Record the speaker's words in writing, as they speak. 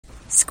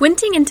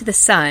Squinting into the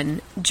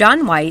sun,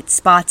 John White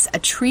spots a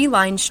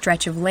tree-lined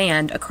stretch of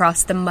land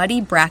across the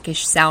muddy,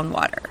 brackish Sound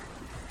water.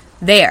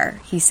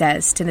 There, he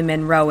says to the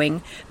men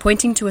rowing,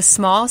 pointing to a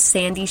small,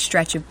 sandy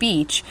stretch of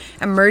beach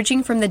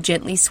emerging from the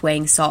gently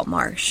swaying salt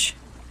marsh.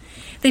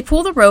 They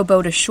pull the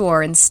rowboat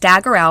ashore and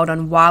stagger out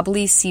on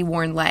wobbly,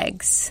 sea-worn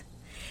legs.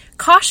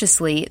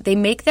 Cautiously, they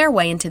make their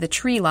way into the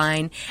tree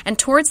line and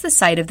towards the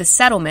site of the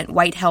settlement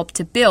White helped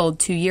to build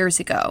 2 years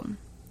ago.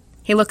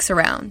 He looks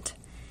around.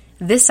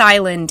 This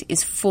island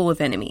is full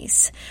of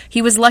enemies.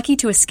 He was lucky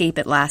to escape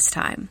it last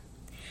time.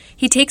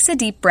 He takes a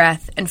deep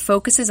breath and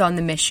focuses on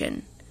the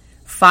mission.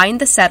 Find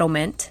the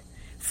settlement.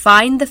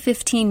 Find the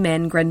 15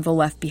 men Grenville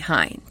left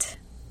behind.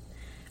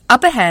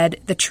 Up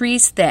ahead, the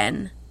trees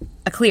thin.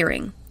 A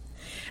clearing.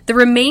 The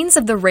remains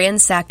of the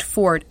ransacked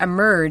fort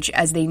emerge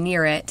as they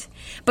near it,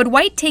 but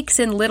White takes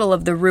in little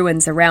of the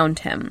ruins around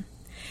him.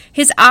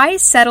 His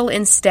eyes settle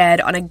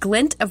instead on a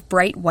glint of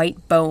bright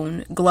white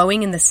bone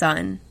glowing in the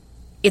sun.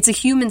 It's a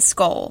human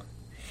skull.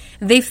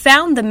 They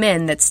found the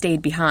men that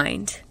stayed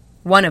behind.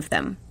 One of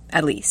them,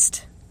 at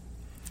least.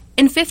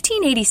 In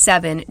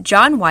 1587,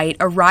 John White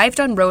arrived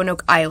on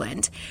Roanoke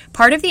Island,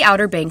 part of the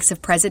Outer Banks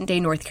of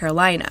present-day North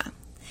Carolina.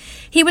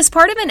 He was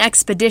part of an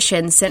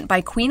expedition sent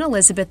by Queen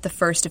Elizabeth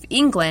I of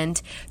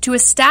England to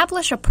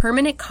establish a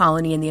permanent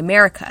colony in the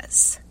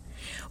Americas.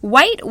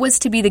 White was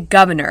to be the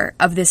governor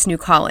of this new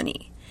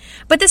colony.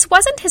 But this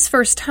wasn't his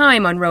first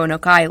time on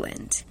Roanoke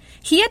Island.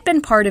 He had been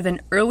part of an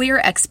earlier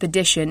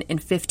expedition in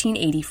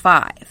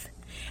 1585,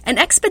 an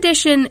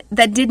expedition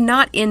that did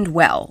not end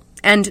well,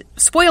 and,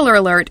 spoiler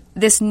alert,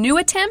 this new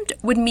attempt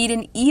would meet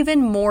an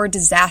even more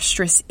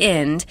disastrous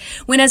end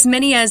when as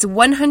many as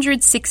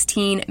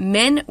 116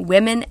 men,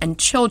 women, and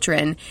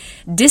children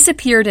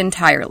disappeared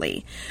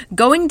entirely,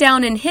 going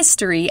down in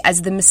history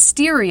as the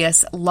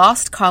mysterious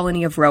lost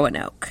colony of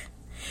Roanoke.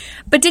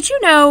 But did you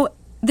know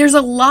there's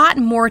a lot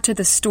more to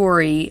the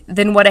story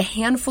than what a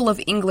handful of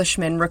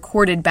Englishmen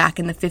recorded back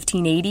in the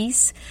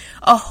 1580s?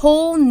 A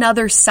whole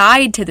nother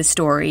side to the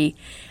story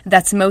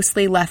that's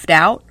mostly left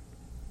out?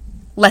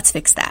 Let's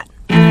fix that.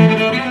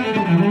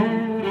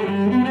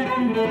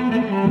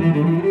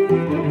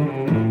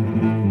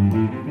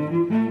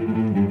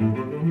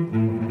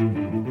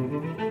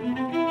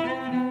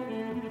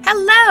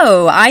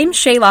 Hello, I'm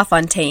Shay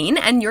LaFontaine,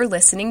 and you're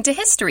listening to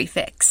History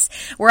Fix,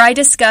 where I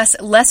discuss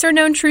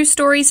lesser-known true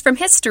stories from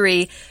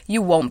history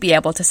you won't be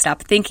able to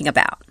stop thinking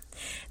about.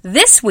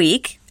 This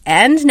week,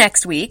 and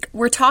next week,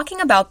 we're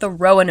talking about the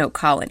Roanoke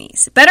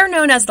colonies, better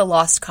known as the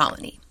Lost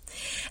Colony.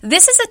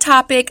 This is a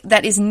topic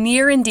that is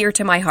near and dear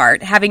to my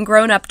heart, having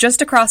grown up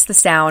just across the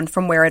Sound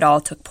from where it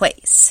all took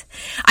place.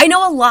 I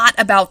know a lot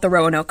about the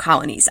Roanoke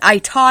colonies. I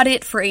taught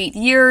it for 8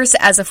 years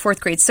as a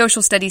 4th grade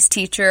social studies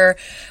teacher,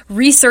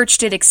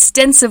 researched it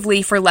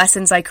extensively for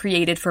lessons I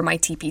created for my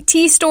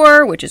TPT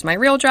store, which is my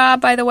real job,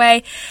 by the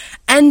way,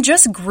 and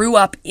just grew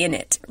up in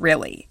it,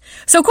 really.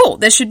 So cool,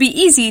 this should be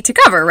easy to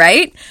cover,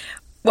 right?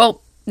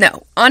 Well,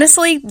 no.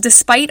 Honestly,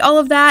 despite all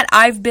of that,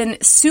 I've been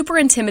super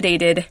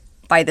intimidated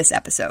by this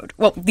episode.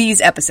 Well,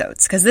 these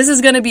episodes, because this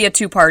is going to be a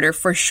 2-parter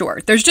for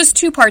sure. There's just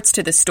 2 parts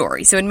to this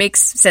story, so it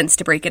makes sense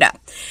to break it up.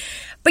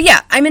 But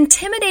yeah, I'm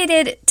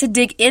intimidated to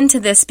dig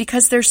into this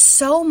because there's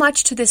so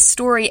much to this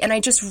story, and I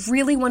just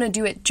really want to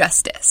do it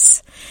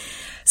justice.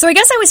 So I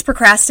guess I was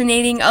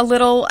procrastinating a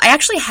little. I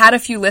actually had a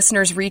few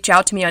listeners reach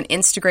out to me on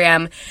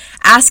Instagram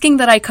asking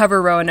that I cover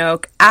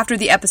Roanoke after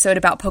the episode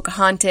about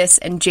Pocahontas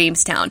and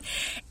Jamestown.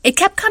 It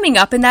kept coming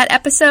up in that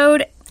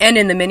episode and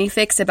in the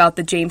mini-fix about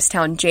the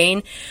Jamestown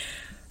Jane.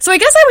 So I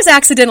guess I was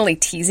accidentally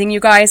teasing you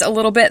guys a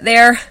little bit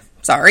there.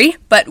 Sorry.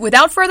 But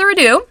without further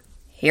ado,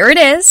 here it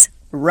is.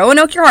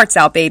 Roanoke your hearts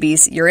out,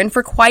 babies. You're in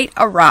for quite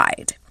a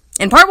ride.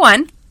 In part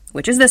 1,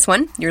 which is this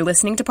one, you're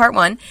listening to part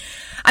 1,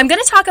 I'm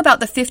going to talk about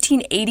the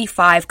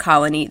 1585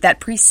 colony that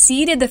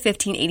preceded the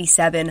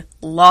 1587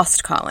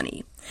 Lost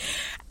Colony.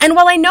 And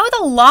while I know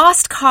the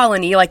Lost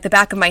Colony like the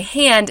back of my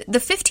hand, the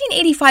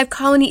 1585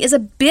 colony is a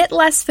bit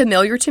less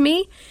familiar to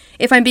me,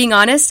 if I'm being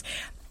honest.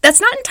 That's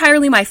not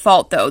entirely my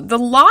fault, though. The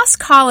Lost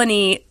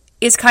Colony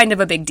is kind of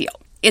a big deal.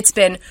 It's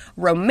been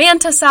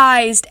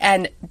romanticized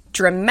and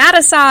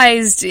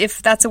dramaticized,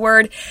 if that's a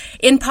word,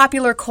 in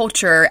popular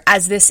culture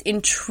as this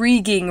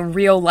intriguing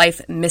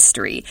real-life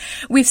mystery.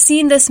 We've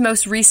seen this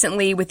most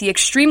recently with the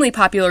extremely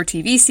popular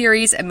TV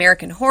series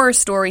American Horror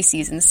Story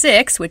Season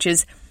 6, which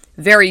is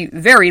very,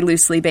 very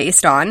loosely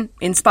based on,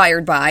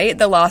 inspired by,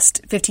 the lost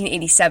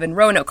 1587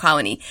 Roanoke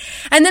colony.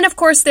 And then, of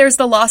course, there's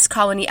the Lost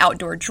Colony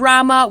outdoor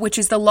drama, which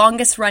is the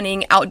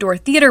longest-running outdoor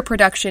theater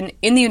production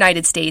in the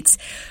United States,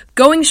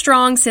 going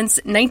strong since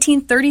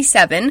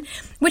 1937,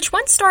 which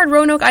once starred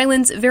Roanoke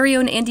Island's very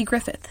own Andy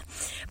Griffith.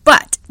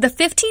 But the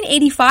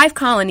 1585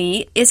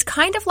 colony is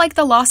kind of like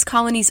the Lost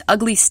Colony's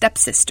ugly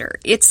stepsister.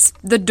 It's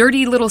the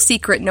dirty little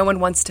secret no one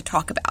wants to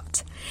talk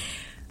about.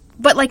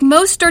 But like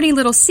most dirty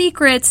little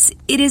secrets,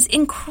 it is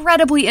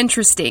incredibly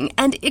interesting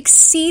and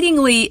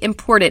exceedingly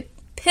important,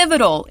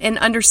 pivotal in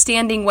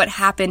understanding what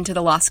happened to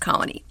the Lost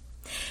Colony.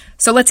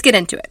 So let's get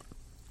into it.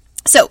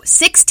 So,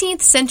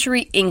 16th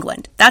century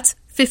England. That's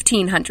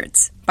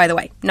 1500s, by the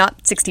way,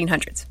 not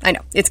 1600s. I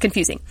know, it's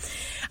confusing.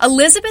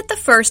 Elizabeth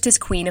I is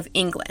Queen of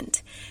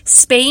England.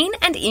 Spain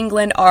and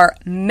England are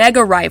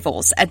mega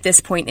rivals at this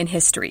point in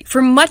history.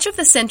 For much of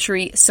the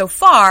century so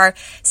far,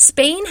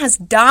 Spain has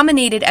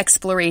dominated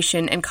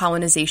exploration and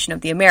colonization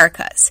of the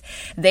Americas.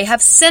 They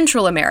have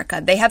Central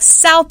America, they have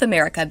South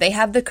America, they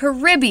have the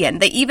Caribbean,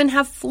 they even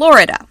have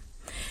Florida.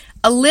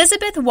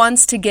 Elizabeth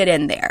wants to get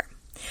in there.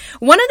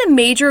 One of the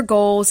major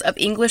goals of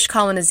English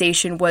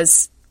colonization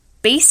was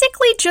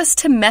basically just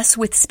to mess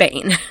with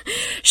Spain.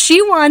 She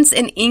wants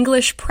an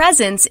English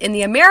presence in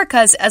the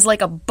Americas as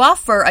like a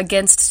buffer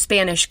against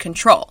Spanish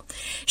control.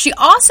 She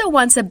also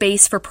wants a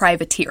base for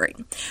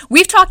privateering.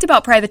 We've talked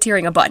about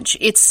privateering a bunch.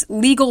 It's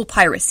legal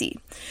piracy.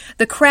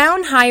 The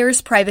crown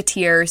hires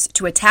privateers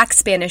to attack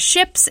Spanish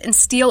ships and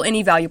steal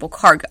any valuable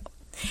cargo.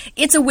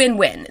 It's a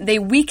win-win. They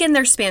weaken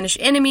their Spanish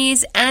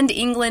enemies, and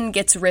England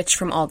gets rich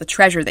from all the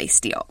treasure they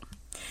steal.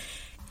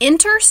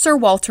 Enter Sir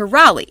Walter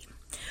Raleigh.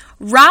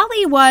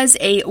 Raleigh was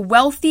a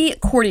wealthy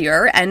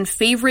courtier and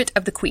favorite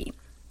of the Queen.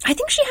 I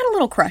think she had a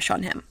little crush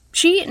on him.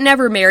 She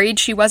never married,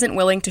 she wasn't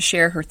willing to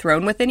share her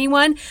throne with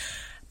anyone,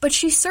 but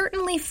she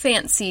certainly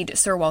fancied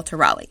Sir Walter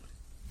Raleigh.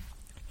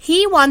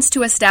 He wants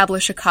to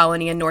establish a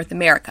colony in North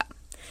America.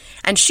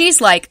 And she's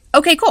like,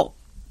 okay, cool.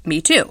 Me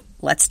too.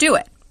 Let's do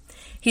it.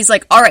 He's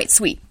like, all right,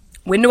 sweet.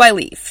 When do I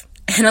leave?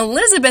 And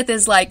Elizabeth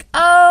is like,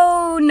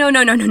 oh,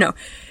 no.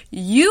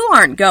 You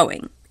aren't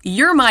going.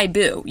 You're my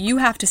boo. You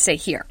have to stay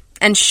here.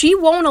 And she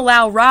won't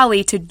allow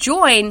Raleigh to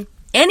join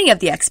any of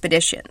the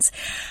expeditions.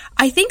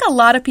 I think a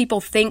lot of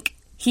people think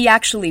he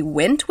actually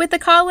went with the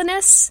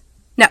colonists.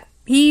 No,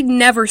 he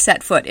never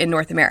set foot in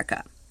North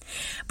America.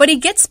 But he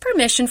gets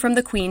permission from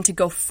the Queen to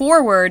go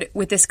forward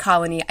with this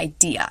colony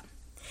idea.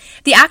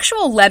 The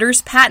actual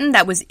letters patent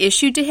that was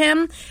issued to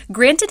him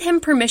granted him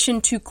permission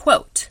to,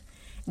 quote,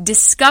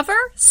 discover,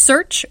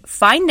 search,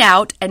 find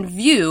out, and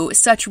view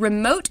such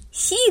remote,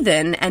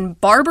 heathen, and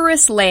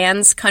barbarous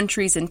lands,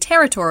 countries, and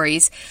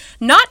territories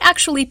not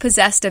actually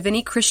possessed of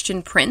any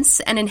Christian prince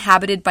and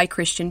inhabited by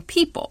Christian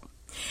people,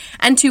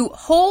 and to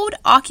hold,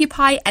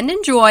 occupy, and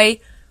enjoy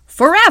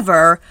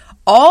forever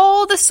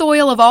all the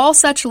soil of all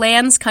such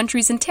lands,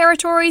 countries, and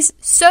territories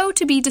so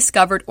to be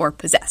discovered or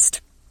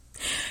possessed.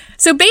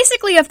 So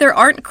basically, if there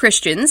aren't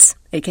Christians,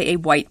 aka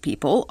white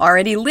people,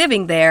 already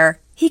living there,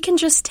 he can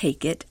just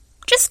take it.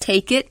 Just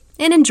take it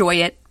and enjoy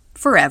it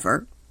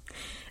forever.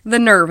 The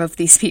nerve of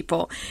these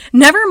people.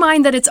 Never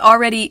mind that it's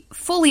already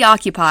fully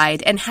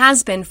occupied and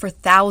has been for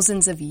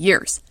thousands of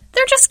years.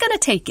 They're just going to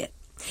take it.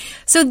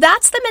 So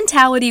that's the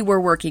mentality we're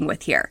working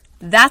with here.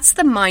 That's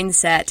the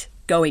mindset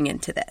going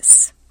into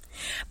this.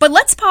 But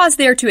let's pause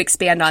there to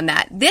expand on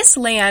that. This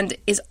land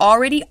is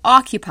already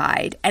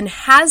occupied and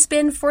has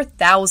been for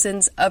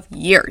thousands of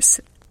years.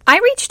 I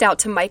reached out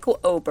to Michael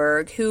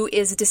Oberg, who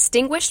is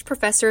Distinguished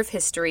Professor of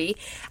History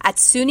at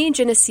SUNY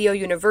Geneseo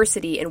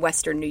University in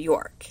Western New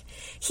York.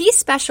 He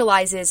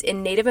specializes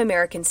in Native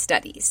American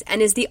studies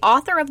and is the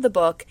author of the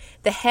book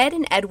The Head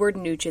in Edward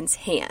Nugent's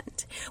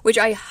Hand, which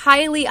I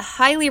highly,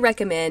 highly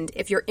recommend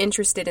if you're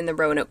interested in the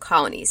Roanoke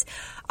colonies.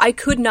 I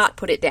could not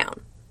put it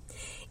down.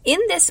 In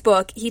this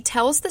book, he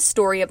tells the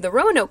story of the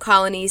Roanoke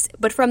colonies,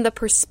 but from the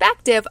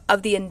perspective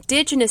of the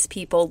indigenous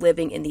people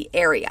living in the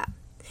area.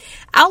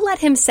 I'll let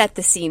him set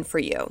the scene for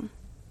you.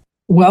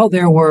 Well,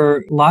 there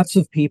were lots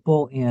of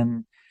people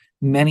in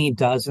many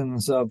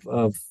dozens of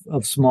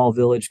small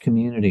village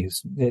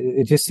communities.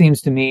 It just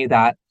seems to me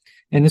that,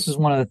 and this is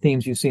one of the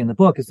themes you see in the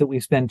book, is that we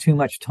spend too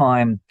much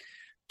time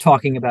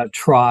talking about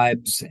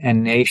tribes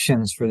and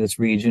nations for this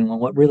region when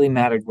what really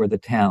mattered were the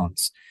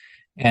towns.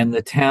 And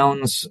the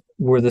towns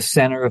were the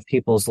center of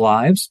people's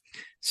lives.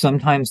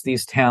 Sometimes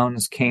these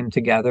towns came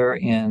together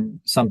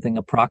in something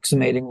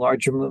approximating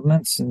larger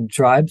movements and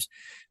tribes,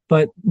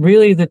 but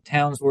really the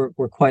towns were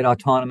quite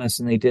autonomous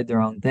and they did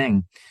their own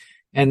thing.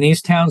 And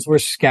these towns were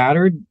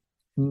scattered,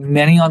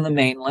 many on the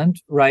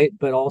mainland, right,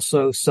 but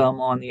also some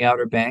on the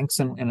Outer Banks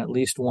and at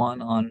least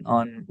one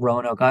on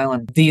Roanoke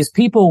Island. These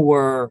people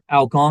were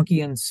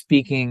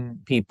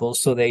Algonquian-speaking people,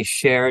 so they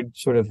shared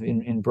sort of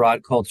in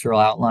broad cultural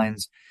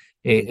outlines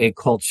a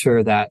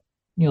culture that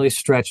nearly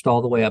stretched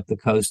all the way up the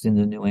coast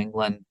into New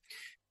England,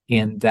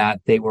 in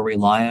that they were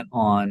reliant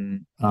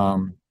on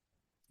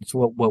it's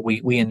what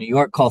we in New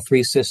York call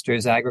Three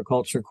Sisters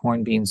agriculture,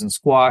 corn, beans, and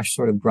squash,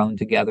 sort of grown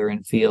together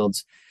in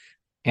fields.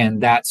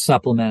 And that's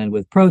supplemented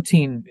with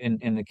protein.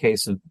 In the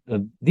case of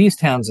these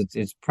towns,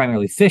 it's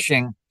primarily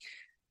fishing.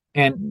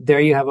 And there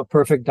you have a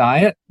perfect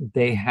diet.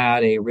 They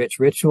had a rich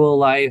ritual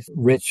life,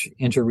 rich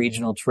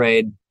interregional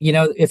trade. You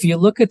know, if you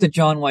look at the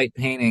John White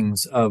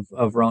paintings of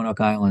Roanoke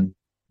Island,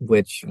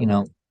 which, you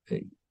know,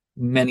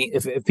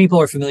 if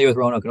people are familiar with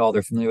Roanoke at all,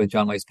 they're familiar with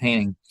John White's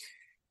painting.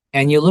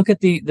 And you look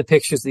at the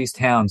pictures of these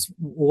towns,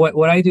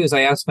 what I do is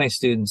I ask my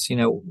students, you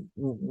know,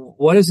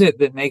 what is it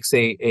that makes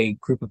a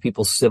group of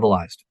people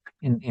civilized,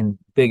 in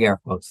big air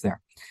quotes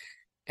there?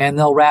 And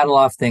they'll rattle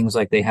off things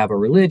like they have a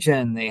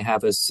religion, they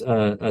have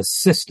a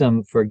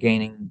system for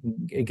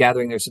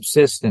gathering their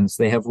subsistence,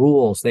 they have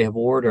rules, they have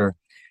order.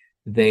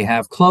 They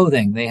have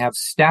clothing. They have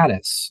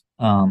status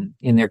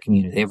in their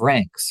community. They have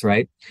ranks,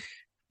 right?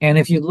 And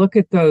if you look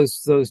at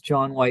those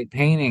John White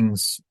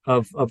paintings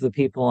of the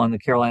people on the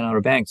Carolina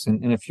Outer Banks,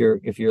 and if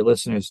your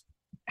listeners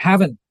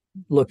haven't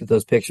looked at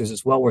those pictures,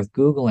 it's well worth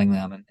Googling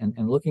them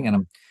and looking at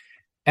them.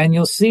 And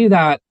you'll see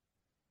that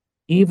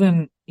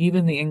even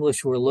the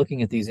English who were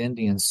looking at these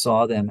Indians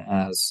saw them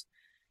as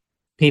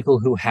people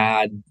who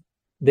had,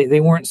 they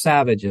weren't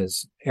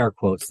savages, air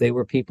quotes. They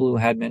were people who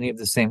had many of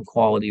the same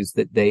qualities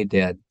that they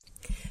did.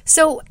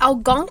 So,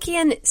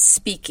 Algonquian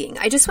speaking,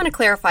 I just want to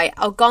clarify,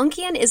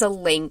 Algonquian is a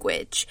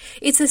language.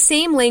 It's the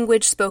same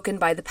language spoken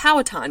by the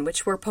Powhatan,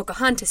 which were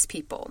Pocahontas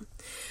people.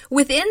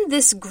 Within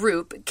this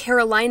group,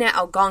 Carolina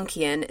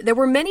Algonquian, there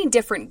were many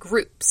different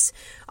groups.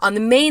 On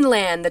the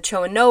mainland, the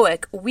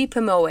Roanoke,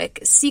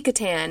 Weepamoick,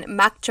 Sikatan,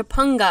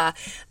 Macchapunga,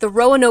 the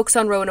Roanokes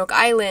on Roanoke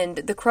Island,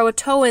 the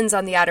Croatoans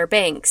on the Outer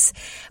Banks.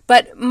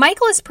 But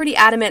Michael is pretty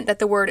adamant that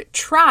the word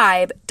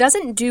tribe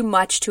doesn't do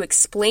much to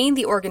explain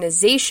the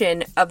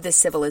organization of this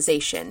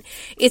civilization.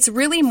 It's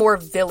really more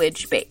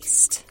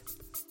village-based.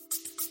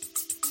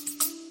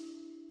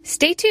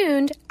 Stay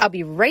tuned. I'll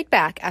be right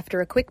back after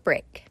a quick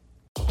break.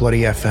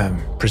 Bloody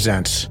FM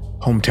presents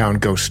Hometown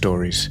Ghost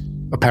Stories,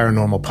 a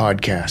paranormal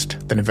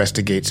podcast that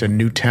investigates a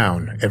new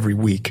town every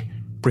week,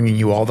 bringing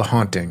you all the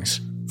hauntings,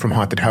 from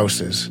haunted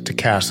houses to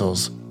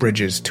castles,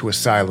 bridges to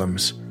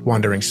asylums,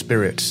 wandering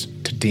spirits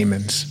to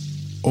demons.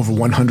 Over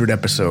 100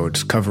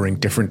 episodes covering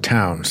different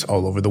towns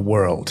all over the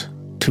world.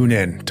 Tune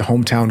in to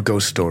Hometown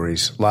Ghost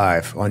Stories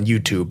live on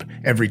YouTube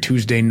every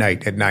Tuesday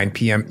night at 9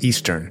 p.m.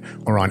 Eastern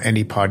or on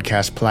any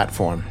podcast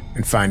platform,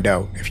 and find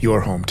out if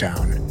your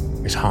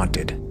hometown is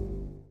haunted.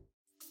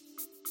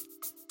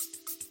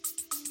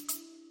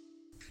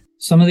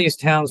 Some of these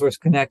towns were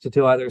connected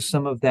to others,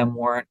 some of them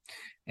weren't.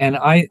 And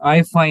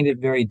I find it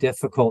very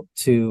difficult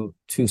to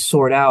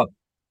sort out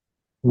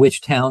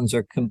which towns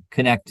are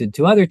connected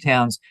to other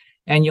towns.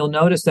 And you'll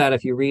notice that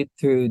if you read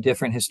through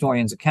different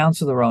historians'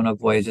 accounts of the Roanoke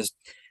voyages,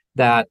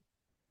 that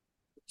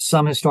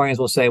some historians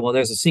will say, well,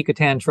 there's a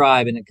Sikatan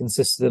tribe and it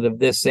consisted of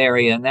this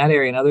area and that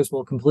area, and others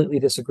will completely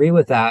disagree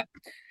with that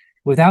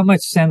without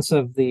much sense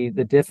of the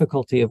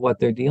difficulty of what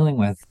they're dealing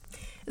with.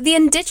 The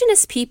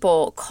indigenous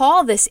people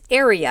call this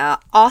area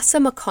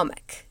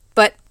Osamocomic,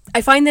 but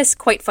I find this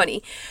quite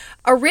funny.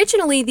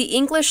 Originally, the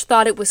English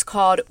thought it was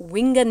called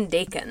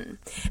Wingandakan.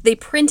 They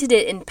printed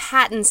it in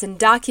patents and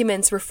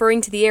documents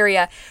referring to the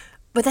area,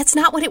 but that's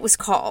not what it was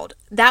called.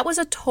 That was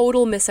a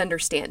total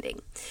misunderstanding.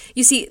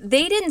 You see,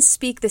 they didn't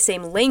speak the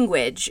same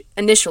language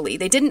initially.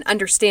 They didn't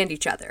understand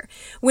each other.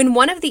 When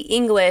one of the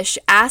English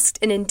asked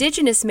an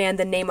indigenous man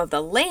the name of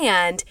the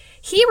land,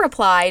 he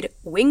replied,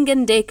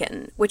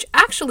 Wingandakan, which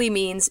actually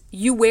means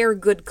you wear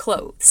good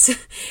clothes.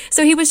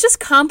 So he was just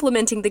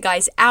complimenting the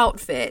guy's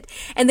outfit,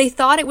 and they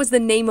thought it was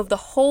the name of the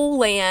whole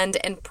land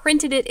and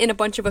printed it in a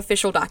bunch of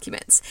official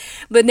documents.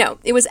 But no,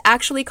 it was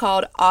actually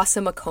called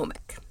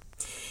Osamocomic.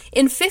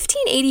 In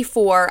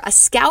 1584, a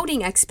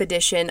scouting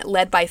expedition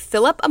led by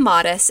Philip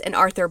Amatus and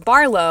Arthur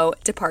Barlow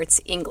departs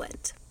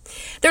England.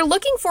 They're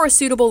looking for a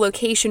suitable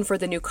location for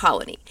the new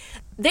colony.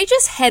 They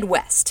just head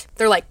west.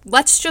 They're like,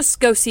 let's just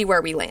go see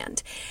where we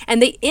land.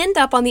 And they end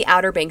up on the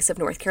Outer Banks of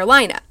North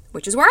Carolina,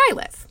 which is where I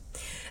live.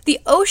 The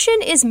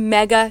ocean is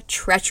mega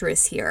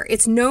treacherous here.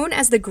 It's known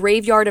as the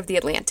graveyard of the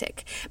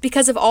Atlantic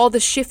because of all the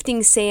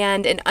shifting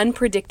sand and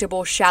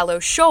unpredictable shallow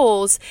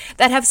shoals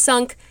that have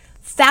sunk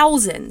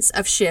thousands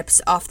of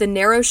ships off the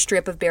narrow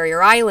strip of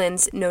barrier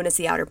islands known as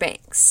the Outer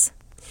Banks.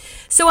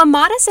 So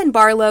Amatus and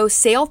Barlow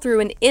sail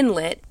through an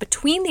inlet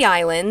between the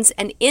islands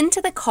and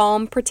into the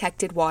calm,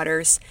 protected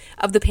waters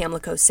of the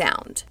Pamlico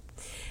Sound.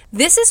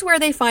 This is where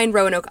they find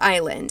Roanoke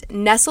Island,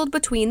 nestled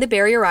between the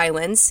barrier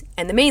islands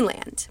and the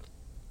mainland.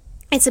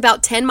 It's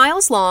about 10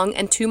 miles long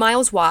and 2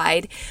 miles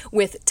wide,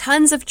 with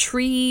tons of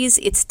trees.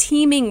 It's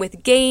teeming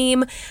with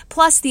game,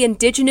 plus the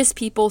indigenous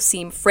people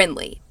seem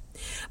friendly.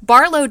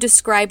 Barlow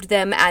described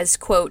them as,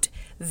 quote,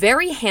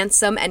 very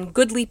handsome and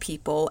goodly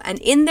people, and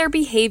in their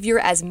behavior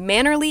as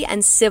mannerly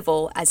and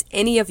civil as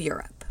any of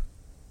Europe.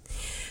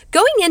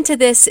 Going into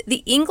this,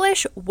 the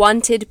English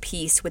wanted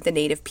peace with the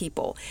native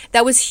people.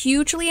 That was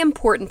hugely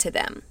important to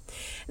them.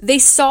 They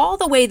saw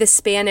the way the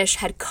Spanish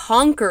had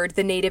conquered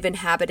the native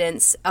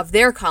inhabitants of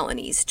their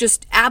colonies,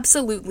 just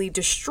absolutely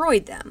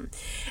destroyed them.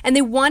 And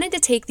they wanted to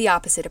take the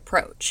opposite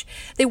approach.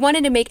 They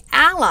wanted to make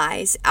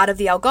allies out of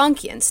the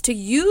Algonquians, to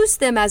use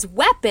them as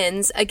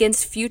weapons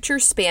against future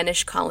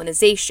Spanish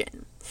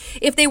colonization.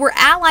 If they were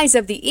allies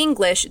of the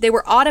English, they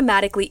were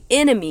automatically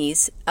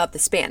enemies of the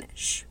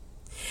Spanish.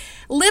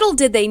 Little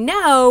did they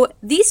know,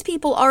 these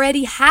people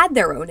already had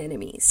their own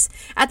enemies.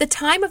 At the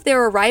time of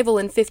their arrival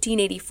in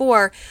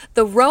 1584,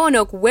 the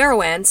Roanoke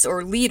Werowance,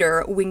 or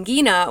leader,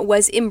 Wingina,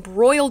 was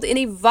embroiled in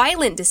a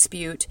violent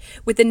dispute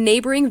with the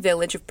neighboring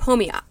village of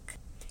Pomiak.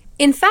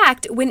 In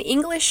fact, when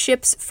English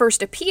ships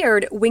first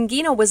appeared,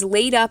 Wingina was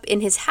laid up in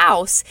his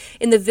house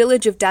in the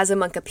village of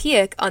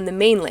Dazamunkapiak on the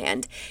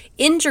mainland,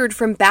 injured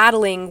from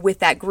battling with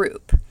that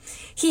group.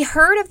 He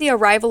heard of the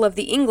arrival of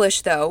the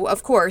English, though,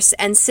 of course,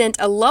 and sent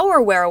a lower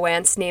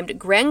Werowance named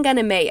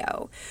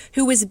Granganameo,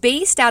 who was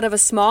based out of a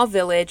small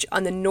village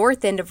on the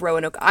north end of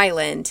Roanoke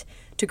Island,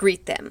 to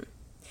greet them.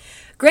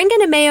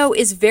 Granganameo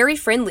is very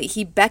friendly.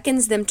 He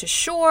beckons them to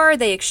shore,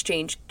 they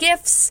exchange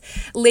gifts.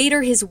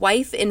 Later, his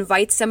wife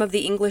invites some of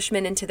the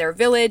Englishmen into their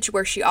village,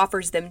 where she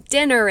offers them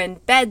dinner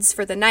and beds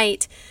for the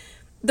night.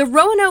 The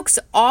Roanokes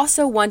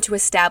also want to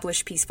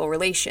establish peaceful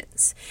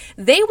relations.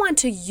 They want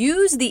to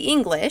use the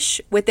English,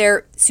 with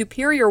their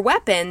superior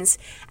weapons,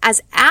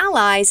 as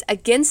allies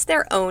against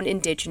their own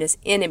indigenous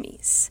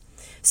enemies.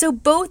 So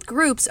both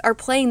groups are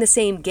playing the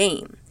same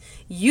game,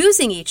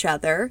 using each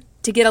other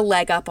to get a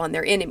leg up on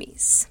their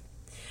enemies.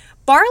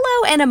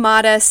 Barlow and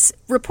Amadas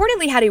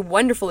reportedly had a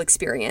wonderful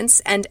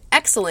experience and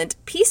excellent,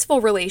 peaceful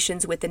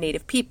relations with the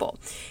native people.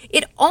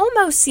 It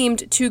almost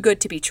seemed too good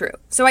to be true,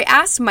 so I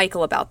asked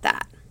Michael about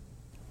that.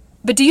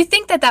 But do you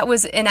think that that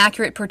was an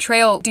accurate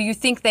portrayal? Do you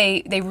think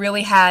they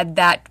really had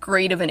that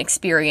great of an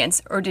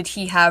experience, or did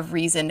he have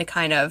reason to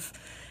kind of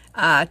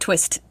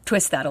twist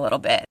that a little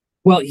bit?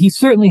 Well, he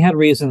certainly had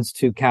reasons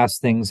to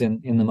cast things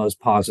in the most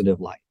positive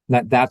light.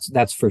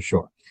 That's for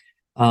sure.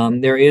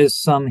 There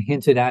is some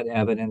hinted at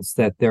evidence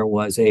that there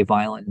was a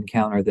violent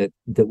encounter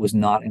that was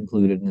not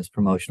included in this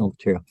promotional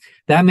material.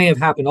 That may have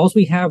happened. All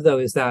we have, though,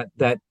 is that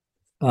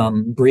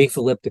brief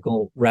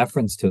elliptical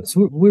reference to it.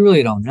 So we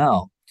really don't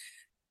know.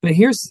 But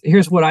here's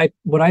what I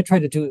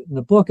tried to do in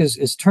the book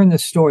is turn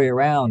this story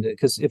around,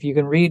 because if you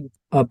can read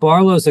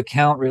Barlow's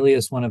account, really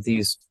is one of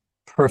these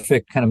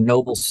perfect kind of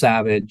noble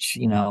savage,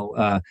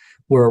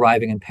 we're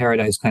arriving in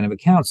paradise kind of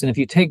accounts. And if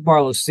you take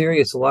Barlow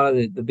serious, a lot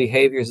of the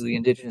behaviors of the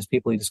indigenous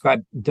people he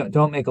described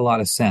don't make a lot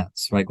of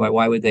sense, right?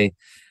 Why would they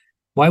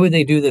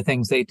do the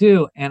things they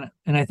do? And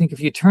I think if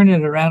you turn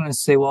it around and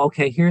say, well,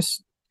 okay,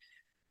 here's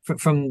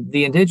from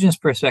the indigenous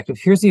perspective,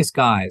 here's these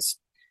guys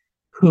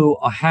who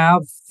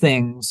have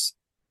things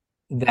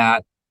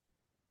that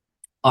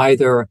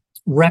either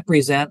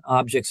represent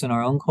objects in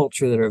our own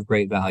culture that are of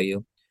great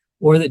value,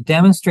 or that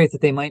demonstrate that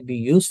they might be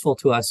useful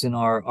to us in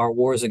our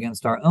wars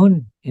against our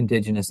own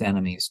indigenous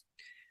enemies.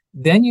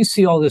 Then you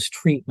see all this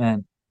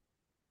treatment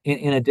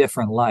in a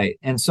different light.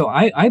 And so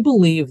I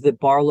believe that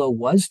Barlow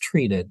was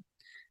treated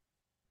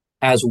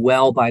as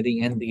well by the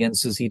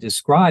Indians as he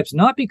describes,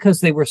 not because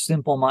they were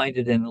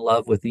simple-minded and in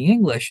love with the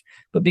English,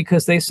 but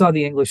because they saw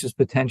the English as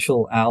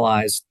potential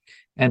allies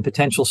and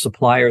potential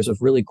suppliers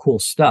of really cool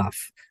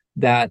stuff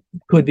that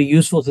could be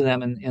useful to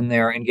them in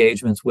their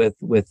engagements with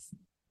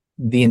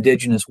the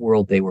indigenous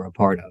world they were a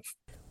part of.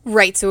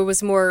 Right, so it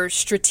was more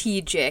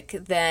strategic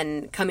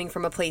than coming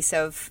from a place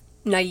of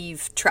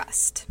naive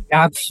trust.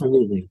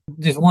 Absolutely.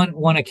 There's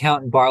one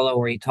account in Barlow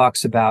where he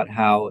talks about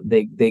how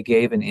they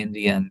gave an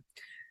Indian,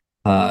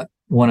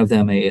 one of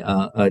them,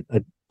 a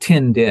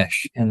tin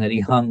dish, and that he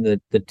hung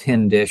the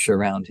tin dish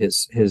around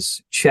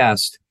his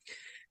chest.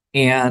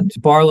 And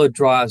Barlow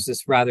draws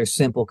this rather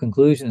simple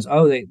conclusion: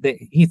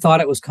 he thought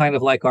it was kind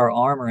of like our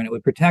armor and it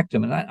would protect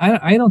him. And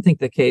I don't think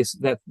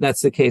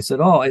that's the case at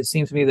all. It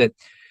seems to me that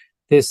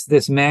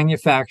this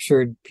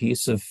manufactured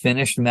piece of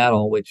finished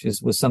metal, which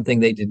was something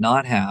they did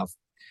not have,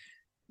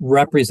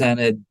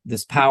 represented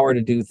this power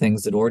to do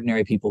things that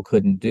ordinary people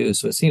couldn't do.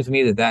 So it seems to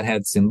me that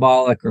had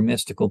symbolic or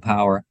mystical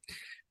power,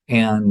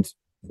 and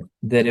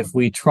that if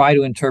we try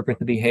to interpret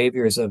the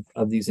behaviors of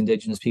these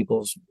indigenous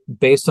peoples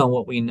based on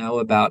what we know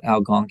about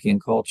Algonquian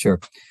culture,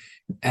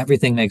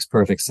 everything makes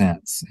perfect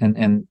sense.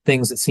 And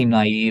things that seem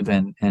naive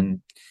and a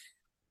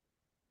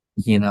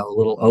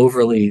little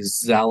overly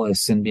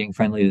zealous in being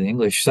friendly to the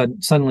English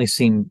suddenly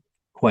seem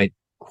quite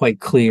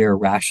clear,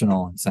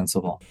 rational, and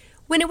sensible.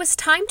 When it was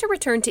time to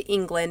return to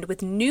England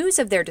with news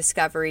of their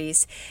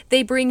discoveries,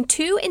 they bring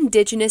two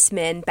indigenous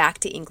men back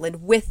to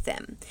England with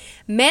them.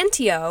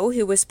 Manteo,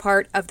 who was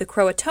part of the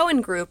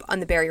Croatoan group on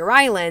the Barrier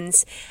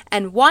Islands,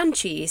 and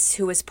Wanchese,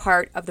 who was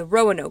part of the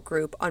Roanoke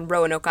group on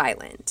Roanoke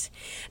Island.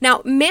 Now,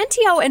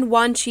 Manteo and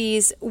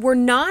Wanchese were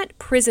not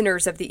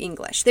prisoners of the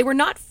English. They were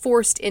not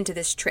forced into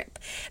this trip.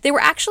 They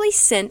were actually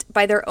sent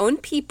by their own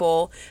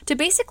people to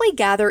basically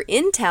gather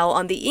intel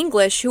on the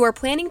English, who are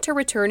planning to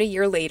return a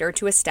year later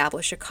to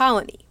establish a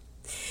colony.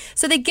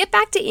 So they get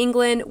back to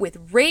England with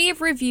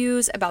rave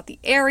reviews about the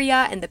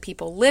area and the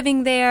people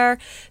living there.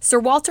 Sir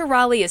Walter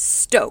Raleigh is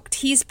stoked.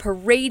 He's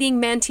parading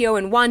Manteo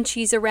and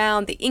Wanchese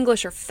around. The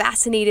English are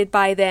fascinated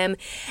by them.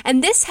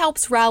 And this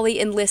helps Raleigh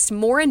enlist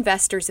more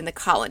investors in the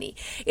colony.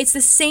 It's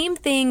the same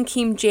thing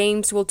King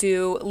James will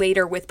do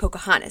later with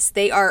Pocahontas.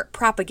 They are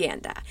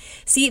propaganda.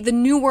 See, the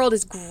New World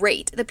is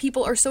great. The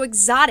people are so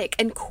exotic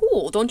and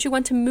cool. Don't you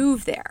want to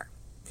move there?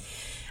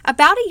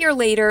 About a year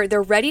later,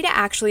 they're ready to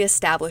actually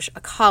establish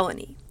a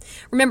colony.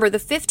 Remember, the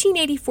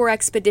 1584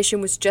 expedition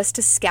was just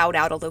to scout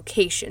out a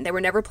location. They were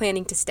never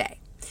planning to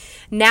stay.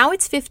 Now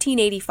it's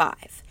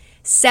 1585.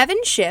 7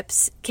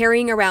 ships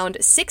carrying around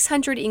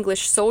 600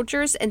 English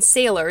soldiers and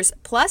sailors,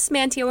 plus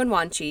Manteo and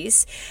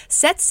Wanchese,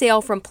 set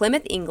sail from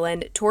Plymouth,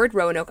 England, toward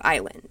Roanoke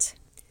Island.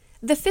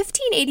 The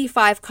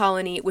 1585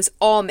 colony was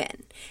all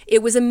men.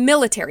 It was a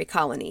military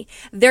colony.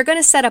 They're going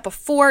to set up a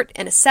fort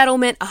and a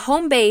settlement, a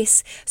home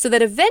base, so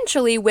that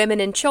eventually women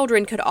and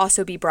children could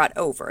also be brought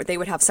over. They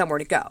would have somewhere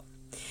to go.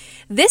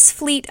 This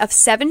fleet of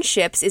 7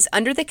 ships is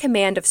under the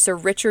command of Sir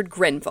Richard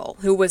Grenville,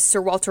 who was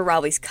Sir Walter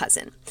Raleigh's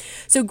cousin.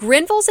 So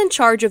Grenville's in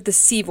charge of the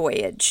sea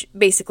voyage,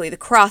 basically the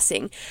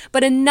crossing,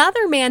 but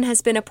another man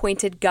has been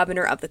appointed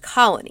governor of the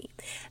colony.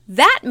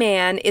 That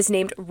man is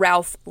named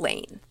Ralph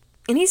Lane,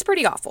 and he's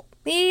pretty awful.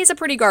 He's a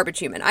pretty garbage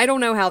human. I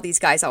don't know how these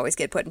guys always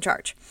get put in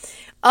charge.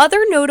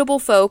 Other notable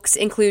folks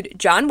include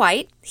John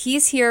White.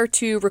 He's here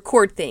to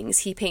record things.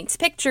 He paints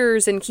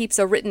pictures and keeps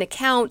a written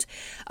account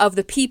of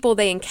the people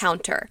they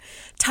encounter.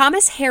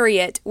 Thomas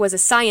Harriot was a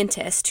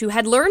scientist who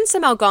had learned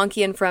some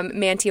Algonquian from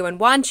Manteo and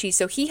Wanchi,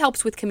 so he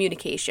helps with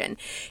communication.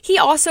 He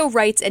also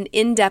writes an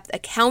in-depth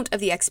account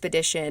of the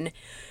expedition,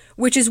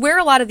 which is where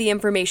a lot of the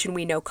information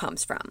we know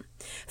comes from.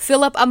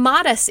 Philip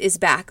Amatus is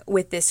back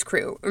with this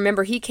crew.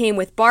 Remember, he came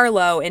with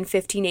Barlow in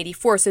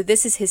 1584, so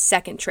this is his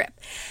second trip.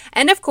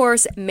 And of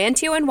course,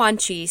 Manteo and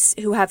Wanchis,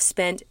 who have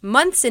spent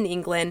months in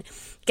England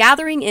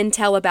gathering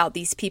intel about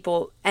these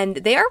people, and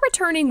they are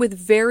returning with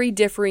very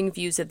differing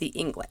views of the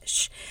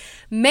English.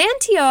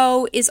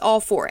 Manteo is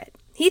all for it.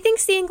 He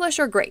thinks the English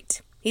are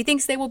great. He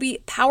thinks they will be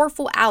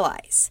powerful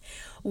allies.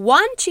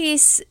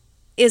 Wanchis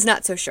is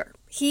not so sure.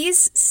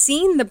 He's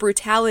seen the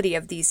brutality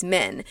of these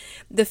men,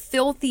 the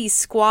filthy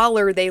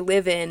squalor they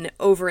live in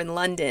over in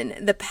London,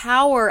 the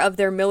power of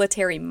their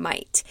military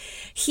might.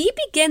 He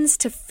begins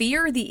to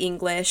fear the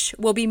English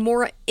will be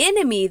more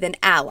enemy than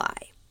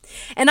ally.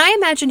 And I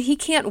imagine he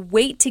can't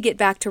wait to get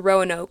back to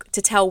Roanoke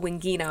to tell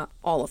Wingina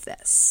all of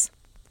this.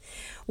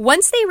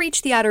 Once they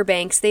reach the Outer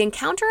Banks, they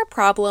encounter a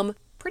problem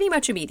pretty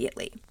much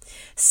immediately.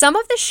 Some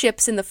of the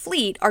ships in the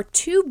fleet are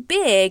too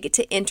big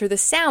to enter the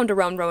sound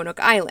around Roanoke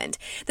Island.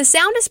 The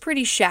sound is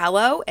pretty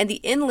shallow, and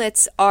the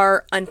inlets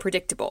are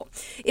unpredictable.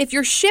 If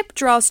your ship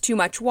draws too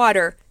much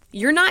water,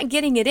 you're not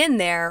getting it in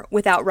there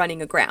without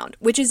running aground,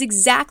 which is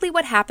exactly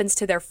what happens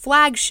to their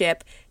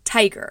flagship,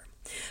 Tiger.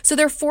 So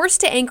they're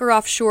forced to anchor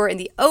offshore in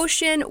the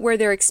ocean, where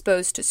they're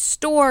exposed to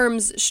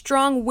storms,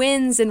 strong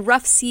winds, and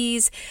rough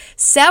seas.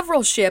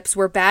 Several ships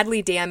were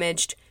badly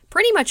damaged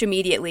pretty much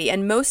immediately,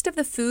 and most of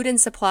the food and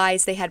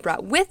supplies they had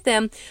brought with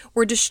them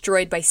were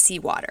destroyed by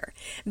seawater.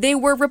 They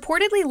were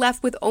reportedly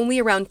left with only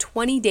around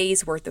 20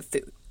 days worth of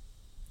food.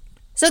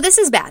 So this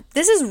is bad.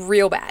 This is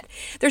real bad.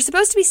 They're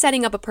supposed to be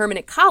setting up a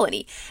permanent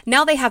colony.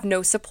 Now they have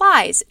no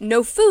supplies,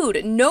 no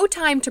food, no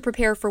time to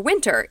prepare for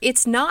winter.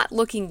 It's not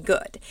looking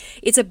good.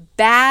 It's a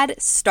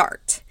bad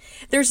start.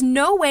 There's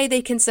no way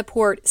they can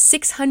support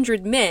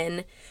 600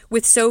 men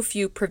with so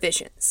few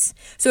provisions.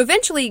 So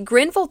eventually,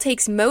 Grenville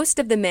takes most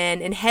of the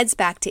men and heads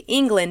back to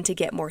England to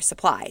get more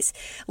supplies,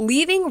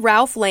 leaving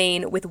Ralph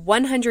Lane with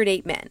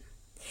 108 men.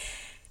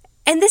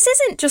 And this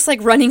isn't just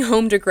like running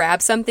home to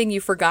grab something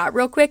you forgot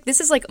real quick. This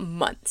is like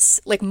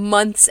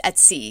months at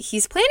sea.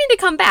 He's planning to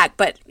come back,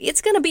 but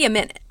it's going to be a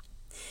minute.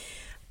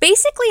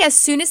 Basically, as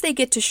soon as they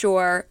get to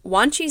shore,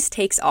 Wanchis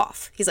takes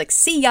off. He's like,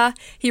 see ya.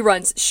 He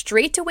runs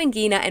straight to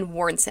Wingina and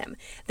warns him.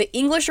 The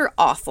English are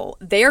awful.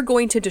 They are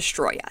going to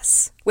destroy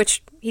us.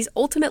 Which he's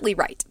ultimately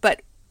right.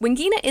 But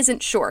Wingina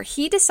isn't sure.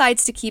 He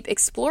decides to keep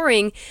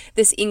exploring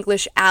this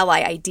English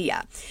ally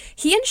idea.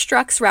 He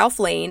instructs Ralph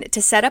Lane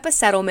to set up a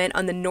settlement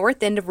on the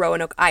north end of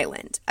Roanoke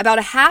Island, about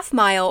a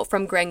half-mile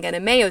from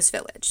Granganameo's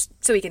village,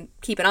 so he can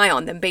keep an eye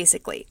on them,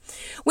 basically.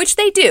 Which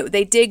they do.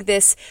 They dig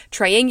this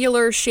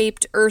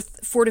triangular-shaped earth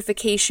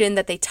fortification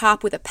that they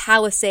top with a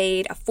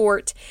palisade, a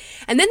fort,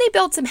 and then they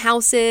build some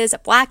houses, a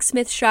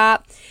blacksmith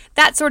shop,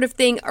 that sort of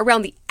thing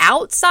around the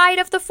outside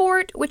of the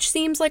fort, which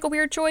seems like a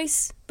weird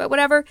choice, but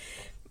whatever.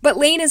 But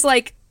Lane is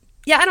like,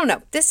 yeah, I don't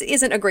know. This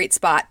isn't a great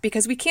spot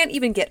because we can't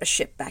even get a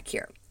ship back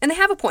here. And they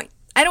have a point.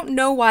 I don't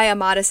know why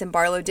Amatus and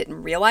Barlow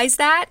didn't realize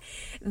that.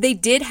 They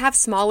did have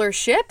smaller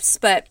ships,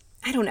 but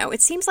I don't know.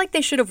 It seems like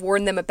they should have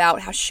warned them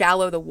about how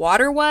shallow the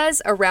water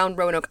was around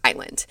Roanoke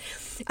Island.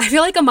 I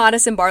feel like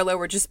Amatus and Barlow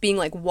were just being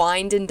like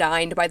wined and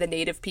dined by the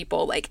native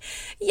people. Like,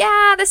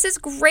 yeah, this is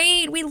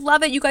great. We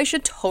love it. You guys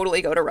should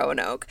totally go to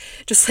Roanoke.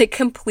 Just like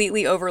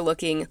completely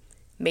overlooking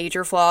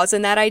major flaws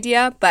in that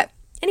idea. But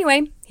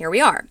anyway, here we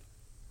are.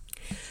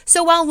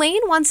 So while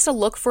Lane wants to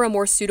look for a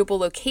more suitable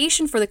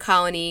location for the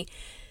colony,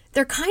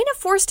 they're kind of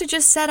forced to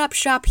just set up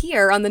shop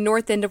here on the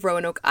north end of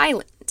Roanoke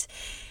Island.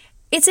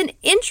 It's an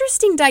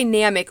interesting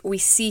dynamic we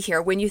see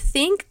here. When you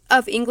think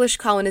of English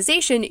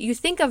colonization, you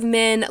think of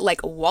men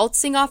like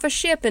waltzing off a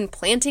ship and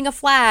planting a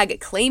flag,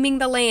 claiming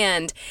the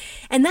land.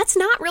 And that's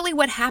not really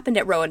what happened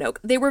at Roanoke.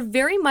 They were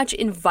very much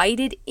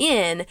invited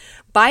in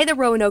by the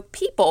Roanoke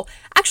people,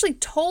 actually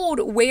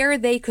told where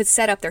they could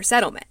set up their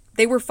settlement.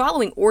 They were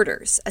following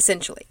orders,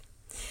 essentially.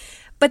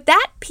 But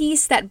that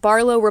piece that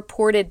Barlow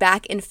reported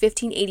back in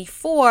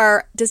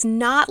 1584 does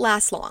not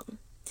last long.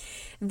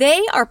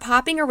 They are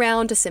popping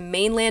around to some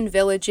mainland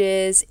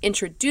villages,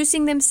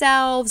 introducing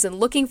themselves and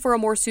looking for a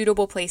more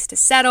suitable place to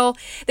settle.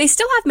 They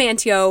still have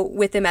Manteo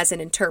with them as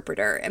an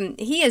interpreter, and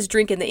he is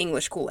drinking the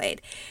English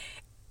Kool-Aid.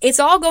 It's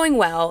all going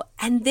well,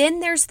 and then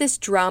there's this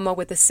drama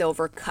with the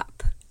silver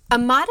cup.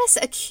 Amadas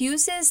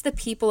accuses the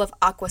people of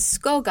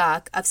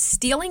Aquascogak of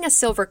stealing a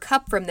silver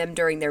cup from them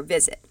during their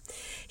visit.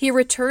 He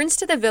returns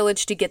to the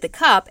village to get the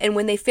cup, and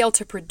when they fail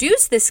to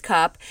produce this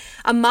cup,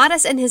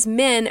 Amadas and his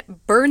men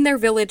burn their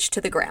village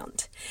to the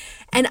ground.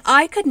 And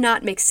I could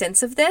not make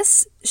sense of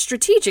this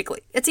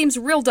strategically. It seems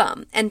real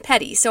dumb and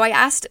petty, so I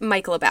asked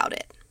Michael about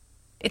it.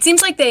 It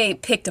seems like they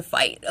picked a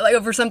fight, like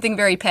over something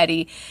very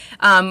petty.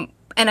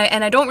 And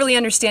I don't really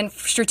understand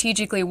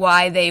strategically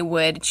why they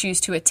would choose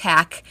to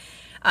attack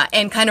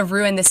and kind of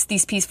ruin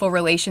these peaceful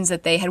relations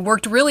that they had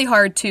worked really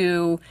hard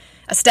to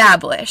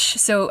establish.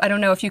 So I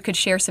don't know if you could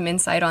share some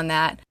insight on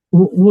that.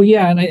 Well,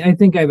 yeah, and I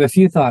think I have a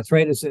few thoughts.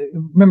 Right?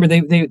 Remember,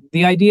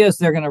 the idea is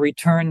they're going to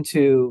return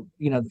to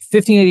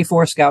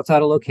 1584 scouts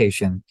out a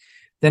location,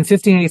 then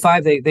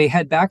 1585 they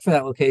head back for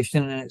that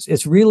location, and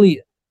it's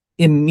really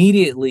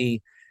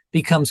immediately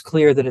becomes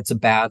clear that it's a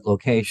bad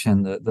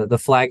location. The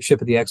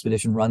flagship of the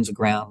expedition runs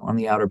aground on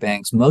the Outer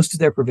Banks. Most of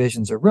their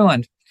provisions are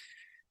ruined.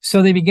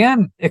 So they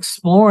began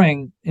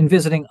exploring and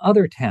visiting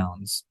other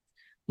towns,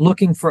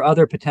 looking for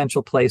other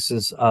potential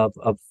places of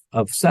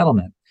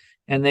settlement.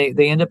 And they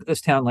end up at this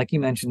town, like you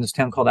mentioned, this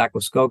town called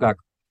Aquascogak,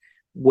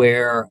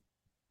 where,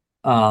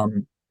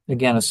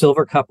 again, a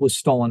silver cup was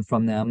stolen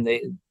from them.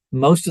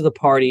 Most of the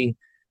party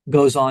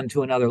goes on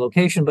to another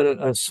location, but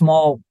a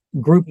small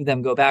group of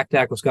them go back to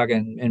Aquascogak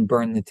and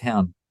burn the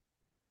town.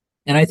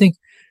 And I think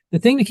the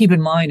thing to keep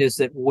in mind is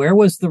that where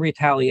was the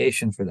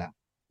retaliation for that?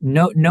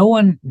 No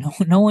one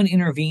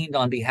intervened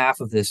on behalf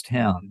of this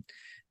town.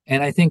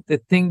 And I think the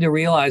thing to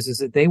realize is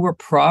that they were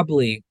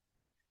probably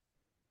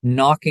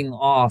knocking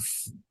off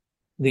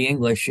the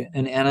English,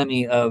 an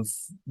enemy of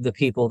the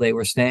people they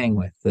were staying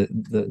with,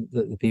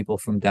 the people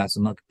from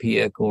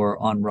Dasamaquipik or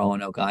on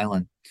Roanoke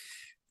Island.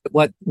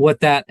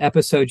 What that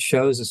episode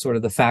shows is sort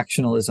of the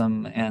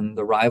factionalism and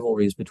the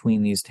rivalries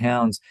between these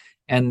towns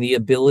and the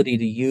ability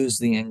to use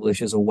the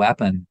English as a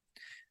weapon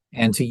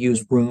and to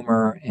use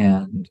rumor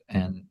and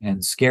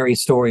scary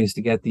stories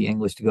to get the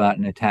English to go out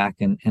and attack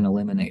and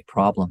eliminate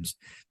problems.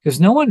 Because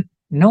no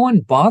one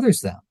bothers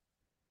them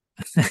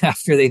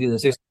after they do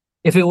this.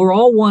 If it were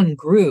all one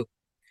group,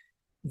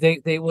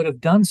 they would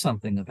have done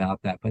something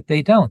about that, but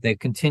they don't. They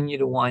continue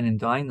to wine and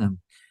dine them.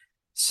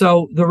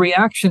 So the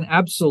reaction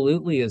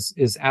absolutely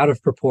is out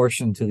of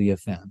proportion to the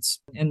offense.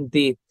 And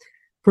the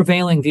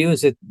prevailing view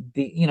is that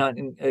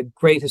a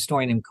great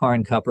historian named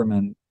Karin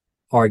Kupperman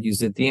argues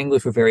that the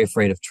English were very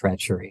afraid of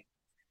treachery.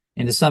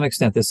 And to some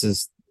extent,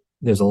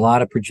 there's a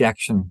lot of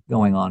projection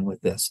going on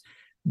with this.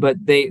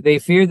 But they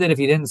feared that if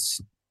you didn't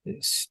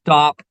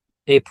stop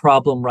a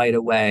problem right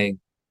away,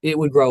 it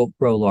would grow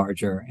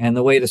larger. And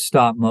the way to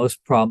stop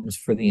most problems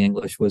for the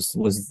English was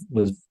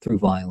through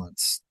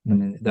violence. I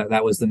mean,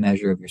 that was the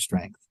measure of your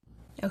strength.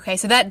 Okay,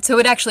 so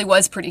it actually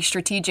was pretty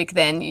strategic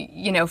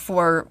then,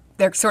 for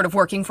they're sort of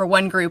working for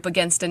one group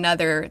against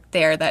another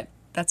there. That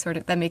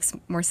makes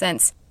more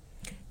sense.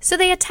 So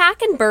they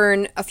attack and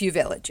burn a few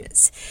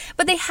villages,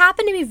 but they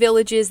happen to be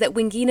villages that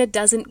Wingina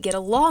doesn't get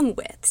along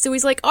with. So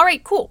he's like, all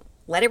right, cool,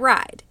 let it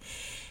ride.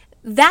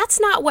 That's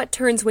not what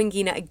turns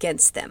Wingina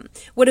against them.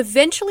 What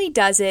eventually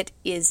does it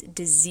is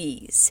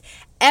disease.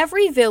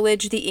 Every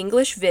village the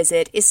English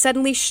visit is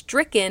suddenly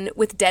stricken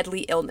with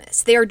deadly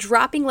illness. They are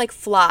dropping like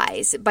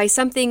flies by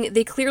something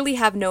they clearly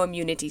have no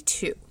immunity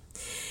to.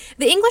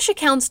 The English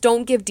accounts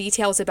don't give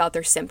details about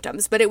their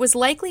symptoms, but it was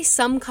likely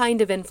some kind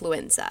of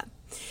influenza.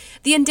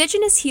 The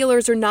indigenous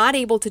healers are not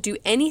able to do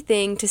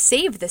anything to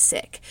save the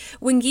sick.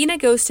 Wingina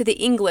goes to the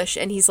English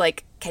and he's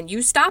like, can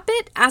you stop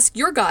it? Ask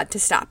your god to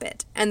stop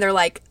it. And they're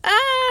like,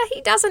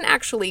 he doesn't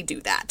actually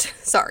do that.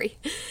 Sorry.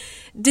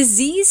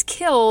 Disease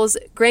kills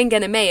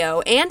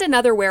Granganameo and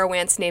another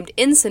Werowance named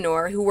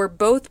Insinor, who were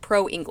both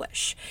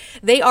pro-English.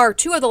 They are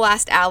two of the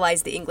last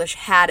allies the English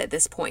had at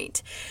this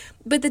point.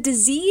 But the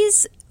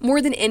disease,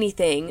 more than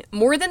anything,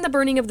 more than the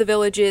burning of the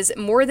villages,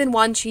 more than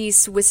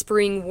Wanchis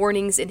whispering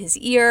warnings in his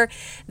ear,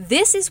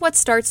 this is what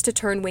starts to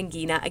turn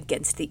Wingina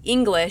against the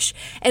English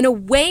and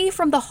away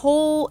from the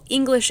whole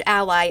English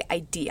ally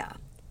idea.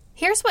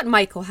 Here's what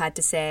Michael had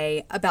to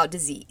say about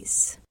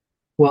disease.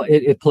 Well,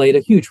 it played a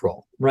huge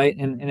role, right?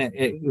 And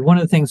one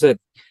of the things that,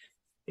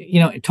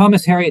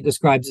 Thomas Harriot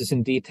describes this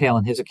in detail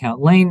in his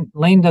account.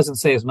 Lane doesn't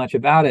say as much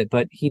about it,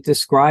 but he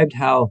described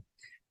how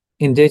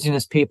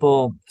indigenous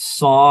people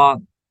saw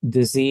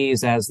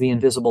disease as the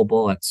invisible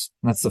bullets.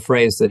 That's the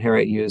phrase that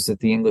Harriot used, that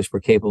the English were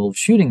capable of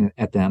shooting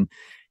at them,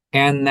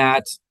 and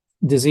that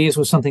disease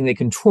was something they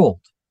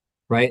controlled,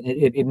 right?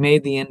 It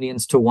made the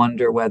Indians to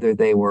wonder whether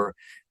they were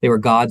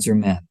gods or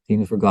men. The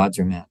English were gods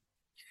or men.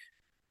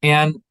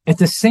 And at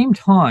the same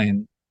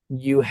time,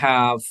 you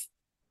have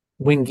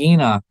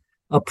Wingina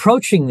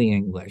approaching the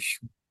English,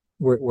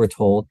 we're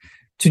told,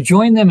 to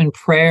join them in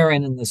prayer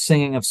and in the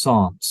singing of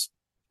psalms,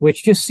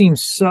 which just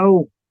seems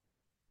so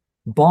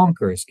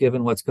bonkers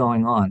given what's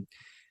going on.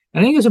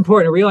 And I think it's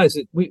important to realize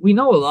that we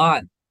know a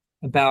lot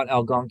about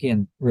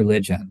Algonquian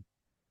religion.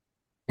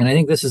 And I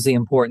think this is the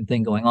important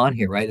thing going on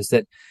here, right? Is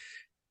that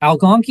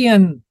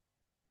Algonquian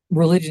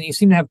religion, you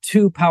seem to have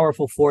two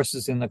powerful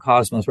forces in the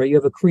cosmos, right? You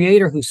have a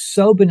creator who's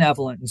so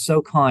benevolent and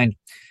so kind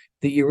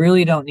that you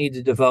really don't need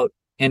to devote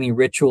any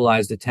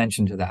ritualized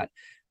attention to that.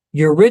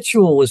 Your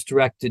ritual was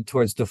directed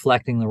towards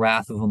deflecting the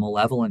wrath of a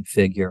malevolent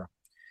figure.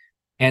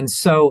 And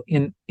so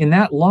in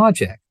that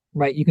logic,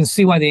 right, you can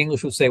see why the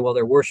English would say, well,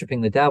 they're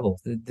worshiping the devil.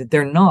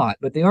 They're not,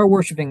 but they are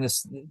worshiping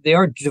this. They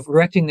are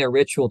directing their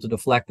ritual to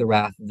deflect the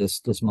wrath of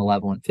this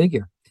malevolent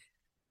figure.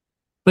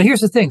 But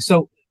here's the thing.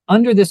 So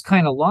under this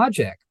kind of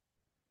logic,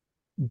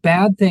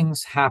 bad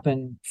things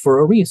happen for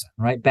a reason,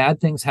 right?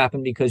 Bad things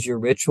happen because your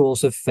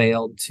rituals have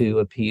failed to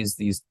appease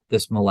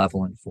this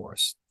malevolent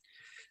force.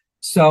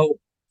 So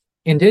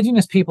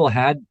indigenous people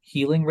had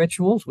healing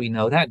rituals. We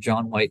know that.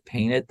 John White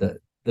painted the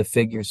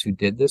figures who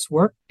did this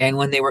work. And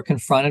when they were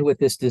confronted with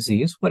this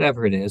disease,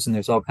 whatever it is, and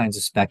there's all kinds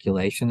of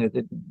speculation,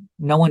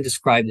 no one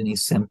described any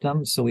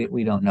symptoms, so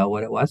we don't know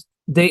what it was.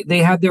 They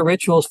had their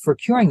rituals for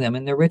curing them,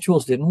 and their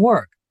rituals didn't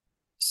work.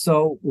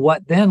 So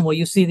what then? Well,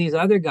 you see these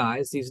other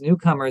guys, these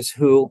newcomers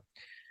who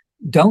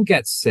don't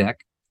get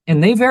sick,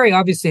 and they very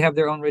obviously have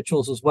their own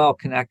rituals as well,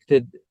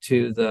 connected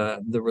to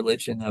the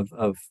religion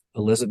of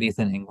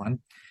Elizabethan England.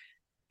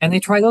 And they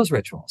try those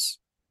rituals.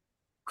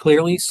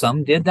 Clearly,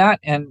 some did that,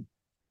 and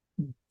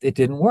it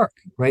didn't work,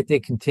 right? They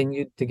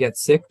continued to get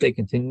sick. They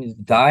continued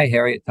to die.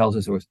 Harriet tells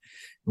us there was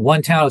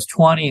one town was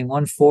 20 and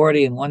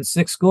 140 and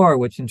 160,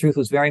 which in truth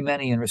was very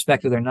many in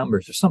respect to their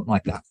numbers or something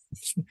like that.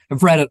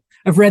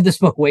 I've read this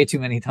book way too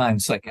many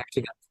times, so I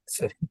actually got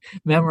it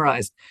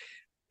memorized.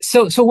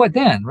 So what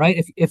then,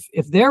 right?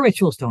 If their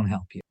rituals don't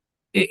help you,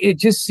 it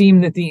just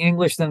seemed that the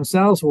English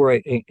themselves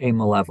were a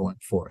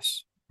malevolent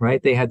force,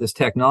 right? They had this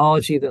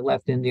technology that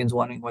left Indians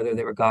wondering whether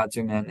they were gods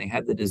or men. They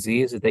had the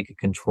disease that they could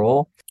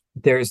control.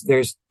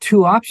 There's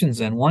two options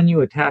then. One,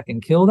 you attack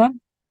and kill them.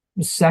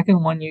 The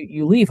second one,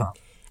 you leave them.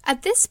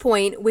 At this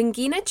point,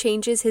 Wingina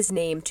changes his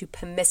name to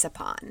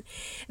Pemisipan.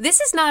 This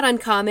is not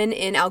uncommon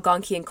in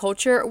Algonquian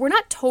culture. We're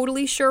not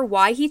totally sure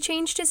why he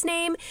changed his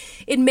name.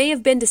 It may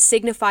have been to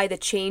signify the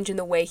change in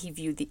the way he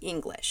viewed the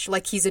English,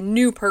 like he's a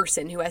new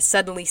person who has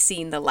suddenly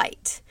seen the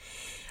light.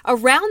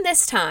 Around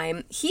this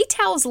time, he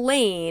tells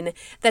Lane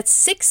that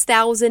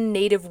 6,000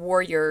 native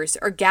warriors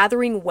are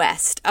gathering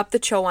west up the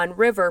Chowan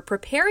River,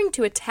 preparing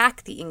to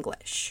attack the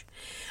English.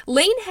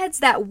 Lane heads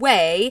that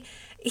way.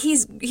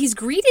 He's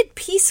greeted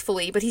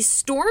peacefully, but he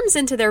storms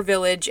into their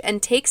village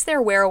and takes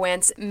their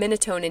Werowance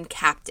Minitonin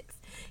captive.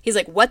 He's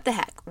like, what the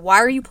heck? Why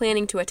are you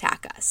planning to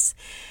attack us?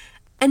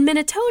 And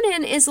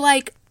Minitonin is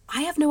like,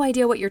 I have no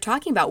idea what you're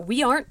talking about.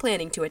 We aren't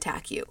planning to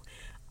attack you.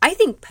 I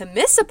think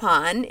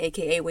Pemisipan,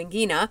 aka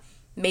Wingina,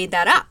 made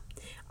that up.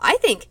 I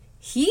think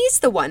he's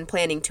the one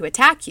planning to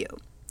attack you.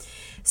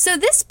 So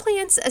this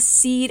plants a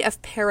seed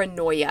of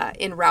paranoia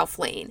in Ralph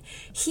Lane.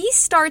 He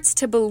starts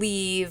to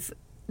believe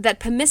that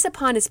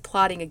Pemisipan is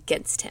plotting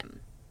against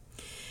him.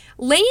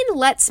 Lane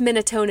lets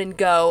Minitonin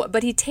go,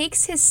 but he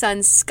takes his son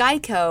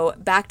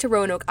Skyko back to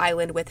Roanoke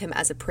Island with him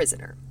as a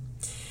prisoner.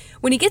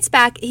 When he gets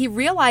back, he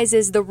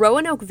realizes the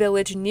Roanoke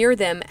village near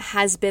them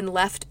has been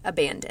left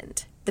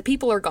abandoned. The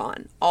people are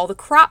gone. All the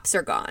crops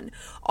are gone.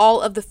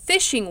 All of the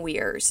fishing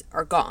weirs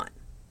are gone.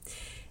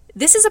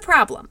 This is a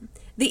problem.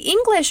 The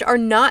English are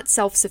not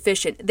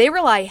self-sufficient. They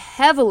rely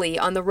heavily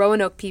on the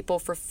Roanoke people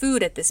for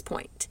food at this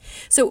point.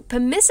 So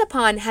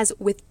Pemisipan has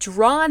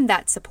withdrawn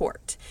that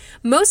support,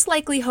 most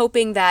likely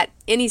hoping that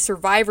any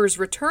survivors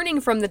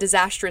returning from the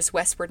disastrous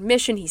westward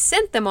mission he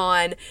sent them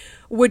on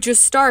would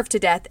just starve to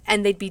death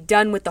and they'd be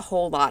done with the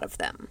whole lot of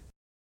them.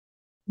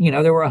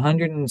 There were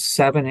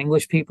 107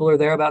 English people or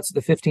thereabouts at the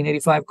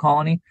 1585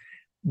 colony.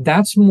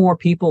 That's more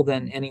people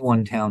than any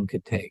one town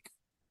could take,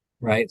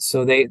 right?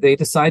 So they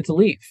decide to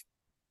leave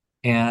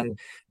and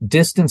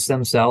distance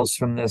themselves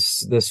from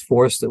this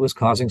force that was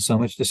causing so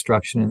much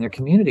destruction in their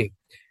community.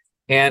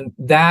 And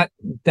that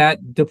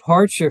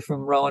departure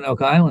from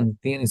Roanoke Island,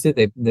 the Indians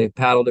did, they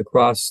paddled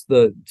across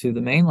to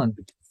the mainland.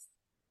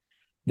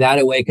 That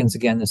awakens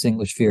again this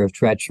English fear of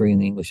treachery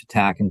and the English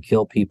attack and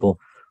kill people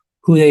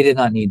who they did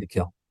not need to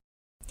kill.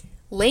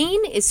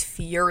 Lane is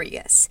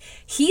furious.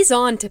 He's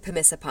on to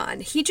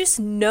Pemisipan. He just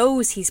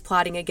knows he's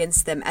plotting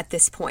against them at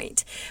this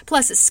point.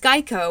 Plus,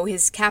 Skyko,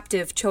 his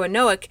captive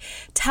Choanoic,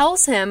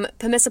 tells him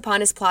Pemisipan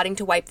is plotting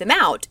to wipe them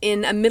out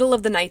in a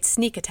middle-of-the-night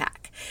sneak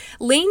attack.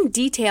 Lane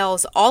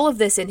details all of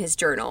this in his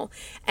journal,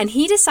 and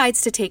he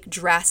decides to take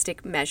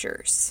drastic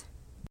measures.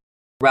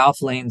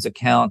 Ralph Lane's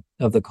account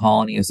of the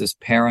colony is this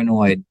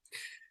paranoid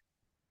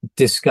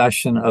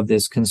discussion of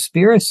this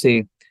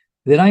conspiracy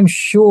that I'm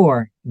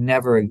sure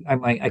never,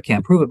 I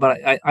can't prove it, but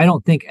I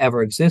don't think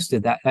ever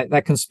existed.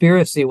 That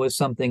conspiracy was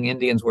something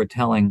Indians were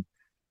telling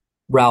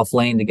Ralph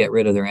Lane to get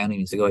rid of their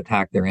enemies, to go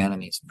attack their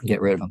enemies,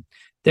 get rid of them.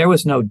 There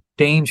was no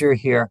danger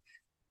here.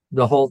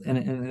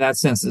 In that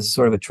sense, this is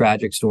sort of a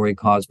tragic story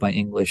caused by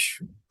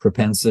English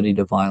propensity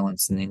to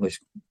violence and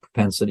English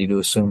propensity to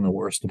assume the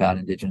worst about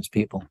indigenous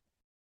people.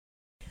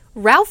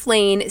 Ralph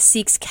Lane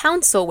seeks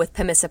counsel with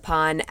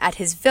Pemisipan at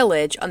his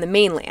village on the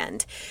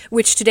mainland,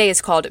 which today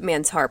is called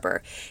Mans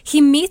Harbor.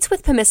 He meets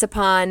with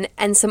Pemisipan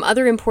and some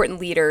other important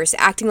leaders,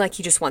 acting like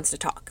he just wants to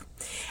talk.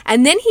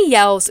 And then he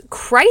yells,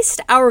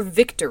 "Christ our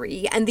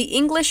victory," and the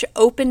English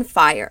open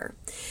fire.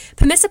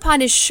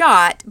 Pemmicepon is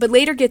shot, but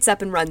later gets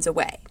up and runs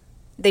away.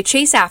 They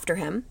chase after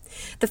him.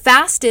 The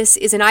fastest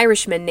is an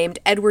Irishman named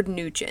Edward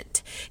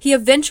Nugent. He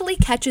eventually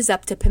catches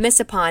up to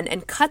Pemmicepon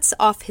and cuts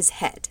off his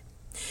head.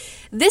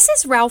 This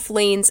is Ralph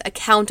Lane's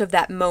account of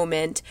that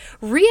moment,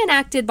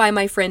 reenacted by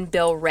my friend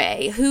Bill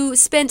Ray, who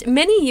spent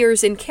many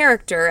years in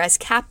character as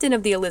captain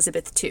of the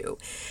Elizabeth II,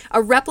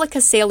 a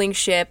replica sailing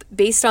ship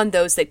based on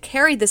those that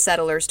carried the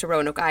settlers to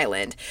Roanoke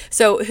Island.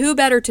 So who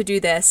better to do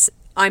this?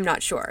 I'm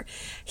not sure.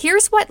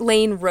 Here's what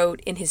Lane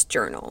wrote in his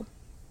journal.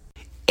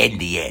 In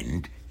the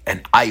end,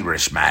 an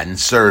Irishman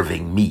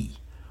serving me,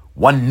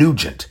 one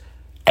Nugent,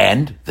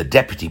 and the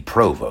deputy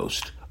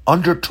provost,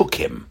 undertook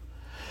him,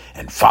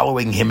 and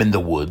following him in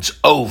the woods,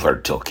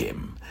 overtook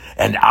him.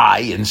 And I,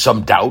 in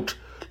some doubt,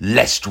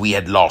 lest we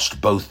had lost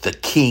both the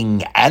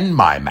king and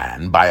my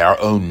man by our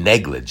own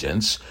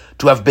negligence,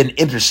 to have been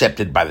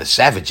intercepted by the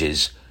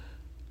savages,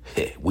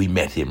 we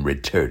met him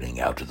returning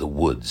out of the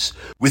woods,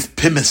 with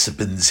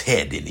Pemmicepon's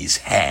head in his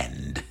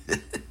hand.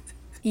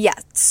 Yeah,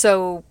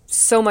 so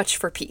much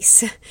for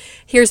peace.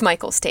 Here's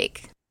Michael's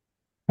take.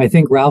 I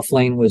think Ralph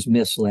Lane was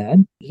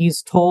misled.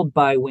 He's told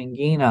by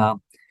Wingina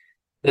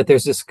that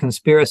there's this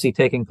conspiracy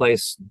taking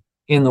place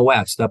in the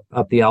West, up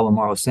the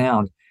Albemarle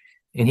Sound.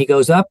 And he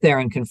goes up there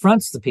and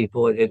confronts the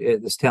people at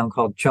this town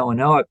called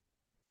Roanoke.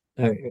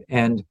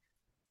 And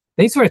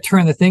they sort of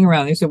turn the thing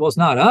around. They say, well, it's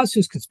not us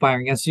who's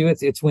conspiring against you.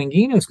 It's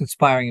Wingina who's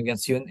conspiring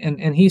against you.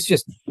 And he's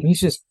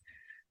just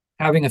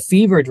having a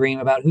fever dream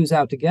about who's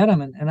out to get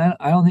him. And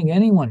I don't think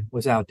anyone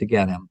was out to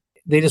get him.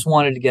 They just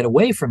wanted to get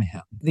away from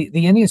him.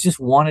 The Indians just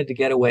wanted to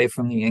get away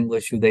from the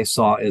English, who they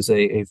saw as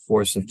a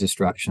force of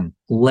destruction.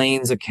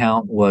 Lane's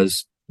account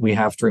was, we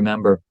have to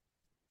remember,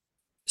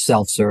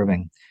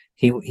 self-serving.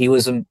 He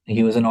was an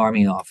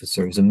army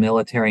officer. He was a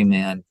military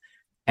man.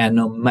 And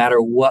no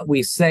matter what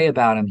we say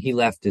about him, he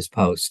left his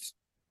post.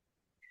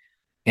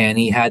 And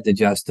he had to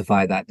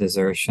justify that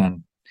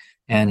desertion.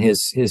 And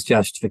his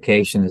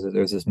justification is that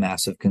there's this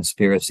massive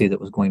conspiracy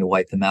that was going to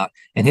wipe them out.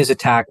 And his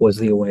attack was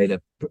the way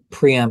to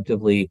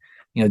preemptively,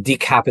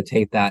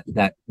 decapitate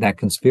that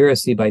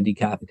conspiracy by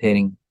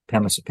decapitating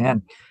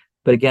Pemmicepon.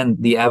 But again,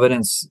 the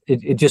evidence,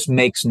 it just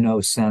makes no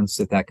sense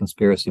that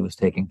conspiracy was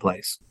taking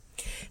place.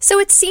 So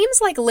it seems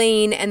like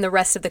Lane and the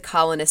rest of the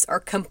colonists are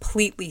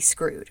completely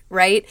screwed,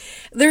 right?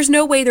 There's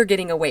no way they're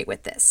getting away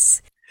with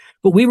this.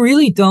 But we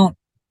really don't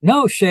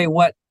know, Shay,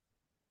 what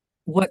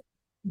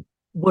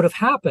would have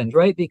happened,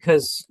 right?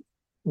 Because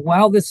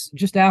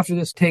just after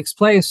this takes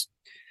place,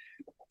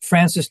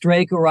 Francis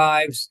Drake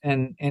arrives,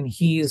 and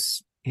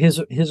his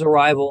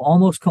arrival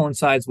almost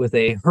coincides with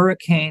a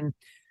hurricane,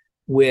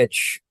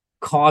 which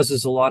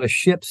causes a lot of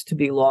ships to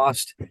be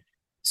lost.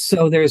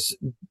 So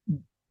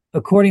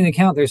according to the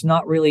account, there's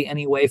not really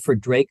any way for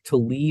Drake to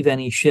leave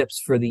any ships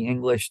for the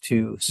English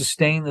to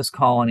sustain this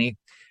colony,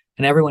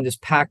 and everyone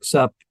just packs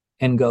up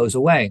and goes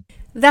away.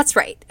 That's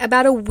right.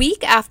 About a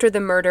week after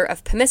the murder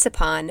of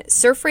Pemmicepon,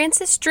 Sir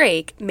Francis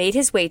Drake made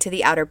his way to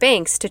the Outer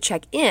Banks to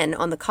check in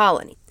on the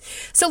colony.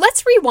 So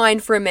let's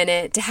rewind for a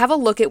minute to have a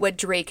look at what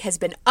Drake has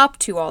been up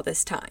to all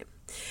this time.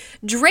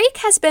 Drake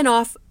has been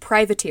off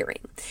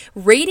privateering,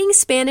 raiding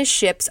Spanish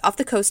ships off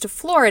the coast of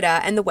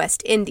Florida and the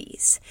West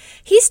Indies.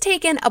 He's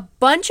taken a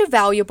bunch of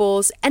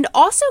valuables and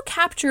also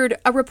captured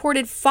a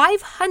reported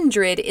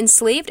 500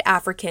 enslaved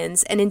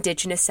Africans and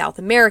indigenous South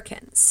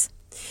Americans.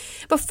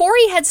 Before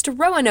he heads to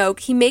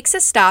Roanoke, he makes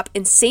a stop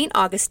in St.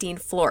 Augustine,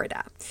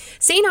 Florida.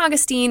 St.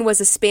 Augustine was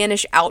a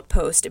Spanish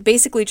outpost,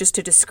 basically just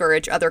to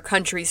discourage other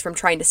countries from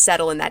trying to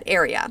settle in that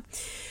area.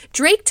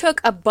 Drake took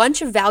a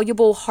bunch of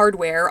valuable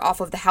hardware off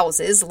of the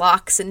houses,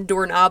 locks and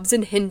doorknobs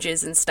and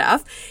hinges and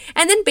stuff,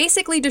 and then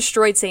basically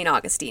destroyed St.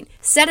 Augustine,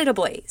 set it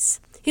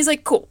ablaze. He's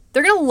like, cool,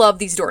 they're going to love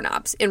these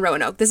doorknobs in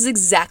Roanoke. This is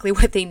exactly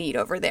what they need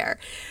over there.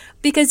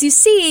 Because you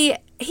see,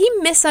 he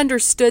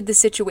misunderstood the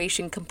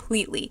situation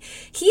completely.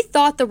 He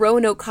thought the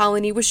Roanoke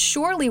colony was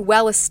surely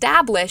well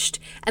established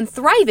and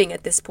thriving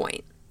at this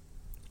point.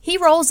 He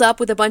rolls up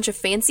with a bunch of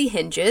fancy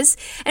hinges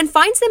and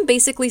finds them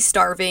basically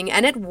starving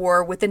and at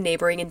war with the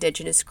neighboring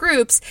indigenous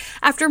groups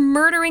after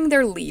murdering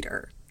their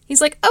leader. He's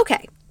like,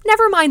 okay,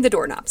 never mind the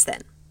doorknobs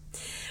then.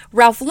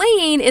 Ralph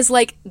Lane is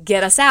like,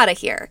 get us out of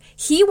here.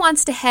 He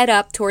wants to head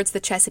up towards the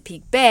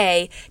Chesapeake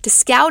Bay to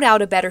scout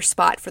out a better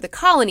spot for the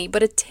colony,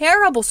 but a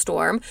terrible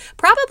storm,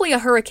 probably a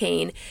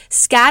hurricane,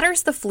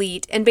 scatters the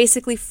fleet and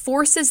basically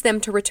forces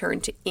them to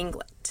return to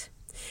England.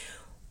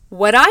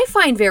 What I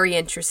find very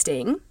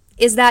interesting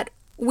is that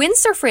when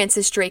Sir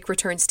Francis Drake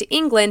returns to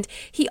England,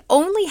 he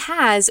only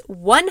has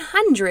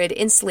 100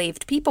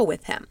 enslaved people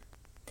with him.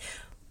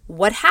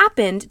 What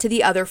happened to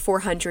the other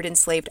 400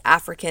 enslaved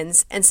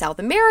Africans and South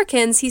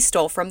Americans he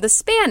stole from the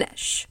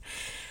Spanish?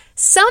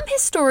 Some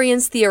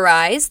historians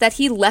theorize that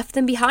he left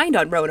them behind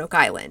on Roanoke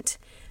Island.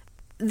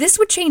 This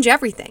would change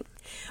everything.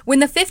 When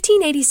the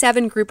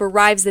 1587 group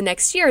arrives the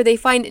next year, they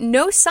find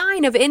no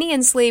sign of any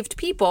enslaved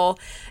people,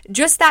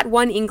 just that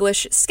one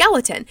English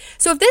skeleton.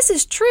 So if this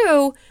is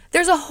true,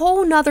 there's a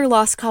whole nother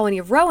lost colony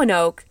of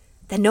Roanoke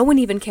that no one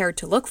even cared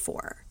to look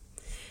for.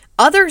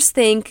 Others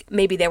think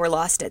maybe they were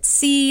lost at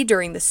sea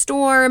during the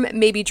storm,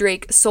 maybe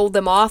Drake sold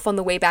them off on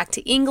the way back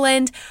to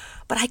England,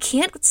 but I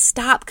can't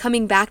stop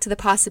coming back to the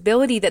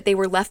possibility that they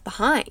were left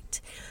behind.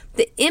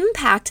 The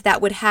impact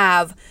that would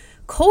have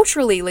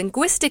culturally,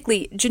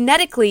 linguistically,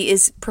 genetically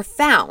is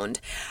profound.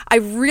 I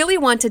really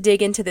want to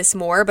dig into this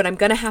more, but I'm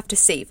going to have to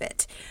save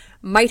it.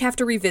 Might have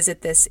to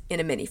revisit this in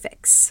a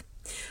minifix.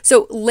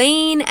 So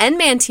Lane and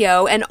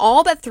Manteo and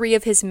all but 3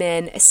 of his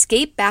men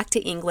escaped back to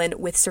England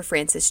with Sir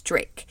Francis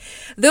Drake.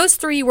 Those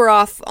 3 were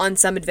off on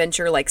some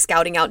adventure like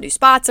scouting out new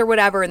spots or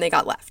whatever, and they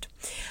got left.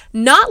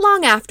 Not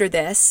long after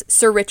this,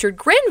 Sir Richard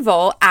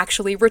Grenville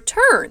actually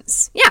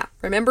returns. Yeah,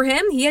 remember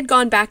him? He had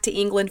gone back to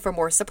England for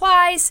more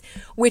supplies,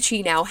 which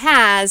he now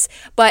has,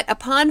 but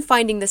upon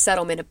finding the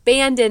settlement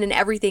abandoned and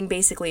everything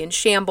basically in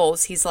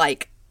shambles, he's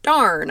like,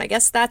 darn, I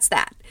guess that's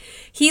that.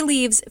 He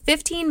leaves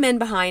 15 men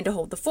behind to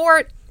hold the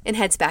fort and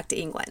heads back to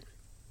England.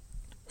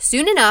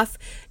 Soon enough,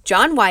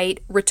 John White,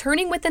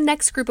 returning with the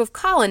next group of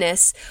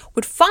colonists,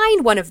 would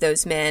find one of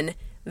those men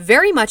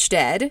very much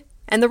dead,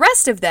 and the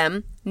rest of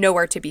them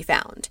nowhere to be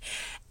found.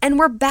 And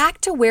we're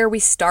back to where we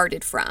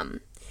started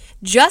from.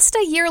 Just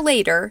a year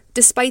later,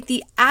 despite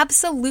the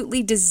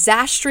absolutely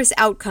disastrous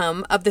outcome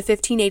of the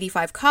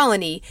 1585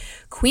 colony,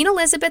 Queen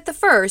Elizabeth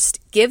I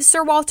gives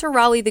Sir Walter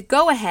Raleigh the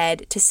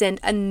go-ahead to send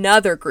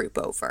another group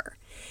over,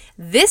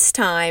 this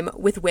time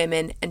with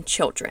women and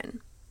children.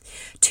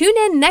 Tune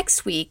in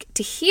next week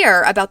to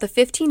hear about the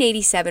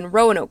 1587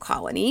 Roanoke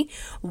colony,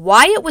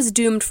 why it was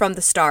doomed from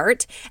the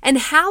start, and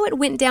how it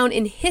went down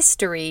in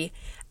history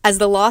as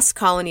the lost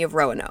colony of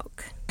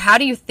Roanoke. How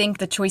do you think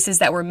the choices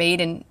that were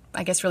made in,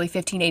 I guess, really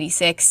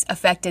 1586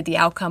 affected the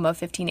outcome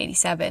of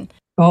 1587?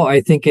 Oh,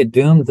 I think it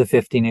doomed the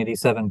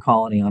 1587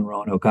 colony on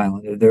Roanoke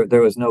Island.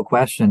 There was no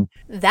question.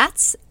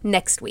 That's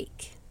next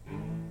week.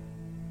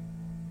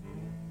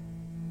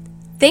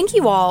 Thank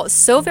you all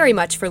so very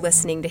much for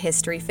listening to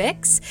History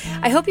Fix.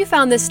 I hope you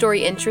found this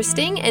story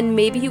interesting and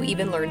maybe you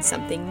even learned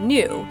something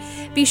new.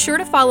 Be sure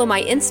to follow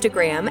my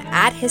Instagram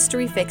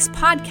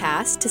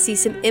 @HistoryFixPodcast to see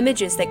some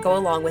images that go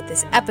along with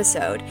this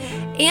episode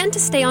and to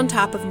stay on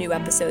top of new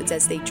episodes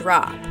as they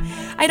drop.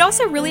 I'd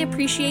also really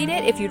appreciate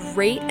it if you'd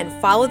rate and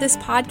follow this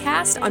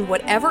podcast on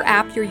whatever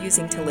app you're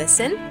using to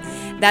listen.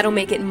 That'll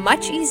make it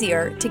much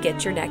easier to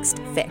get your next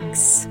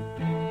fix.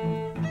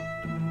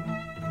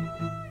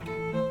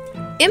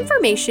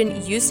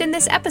 Information used in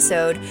this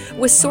episode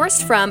was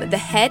sourced from The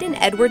Head in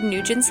Edward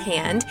Nugent's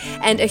Hand,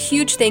 and a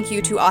huge thank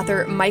you to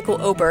author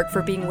Michael Oberg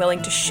for being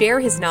willing to share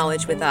his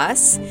knowledge with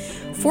us,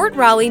 Fort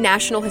Raleigh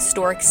National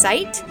Historic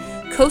Site,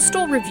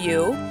 Coastal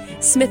Review,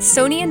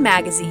 Smithsonian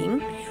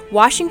Magazine,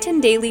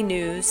 Washington Daily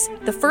News,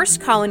 the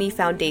First Colony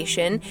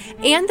Foundation,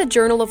 and the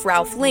Journal of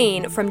Ralph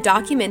Lane from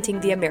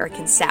Documenting the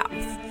American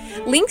South.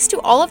 Links to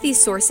all of these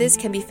sources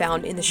can be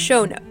found in the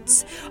show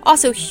notes.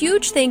 Also,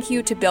 huge thank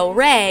you to Bill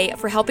Ray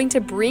for helping to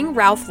bring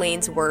Ralph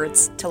Lane's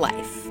words to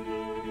life.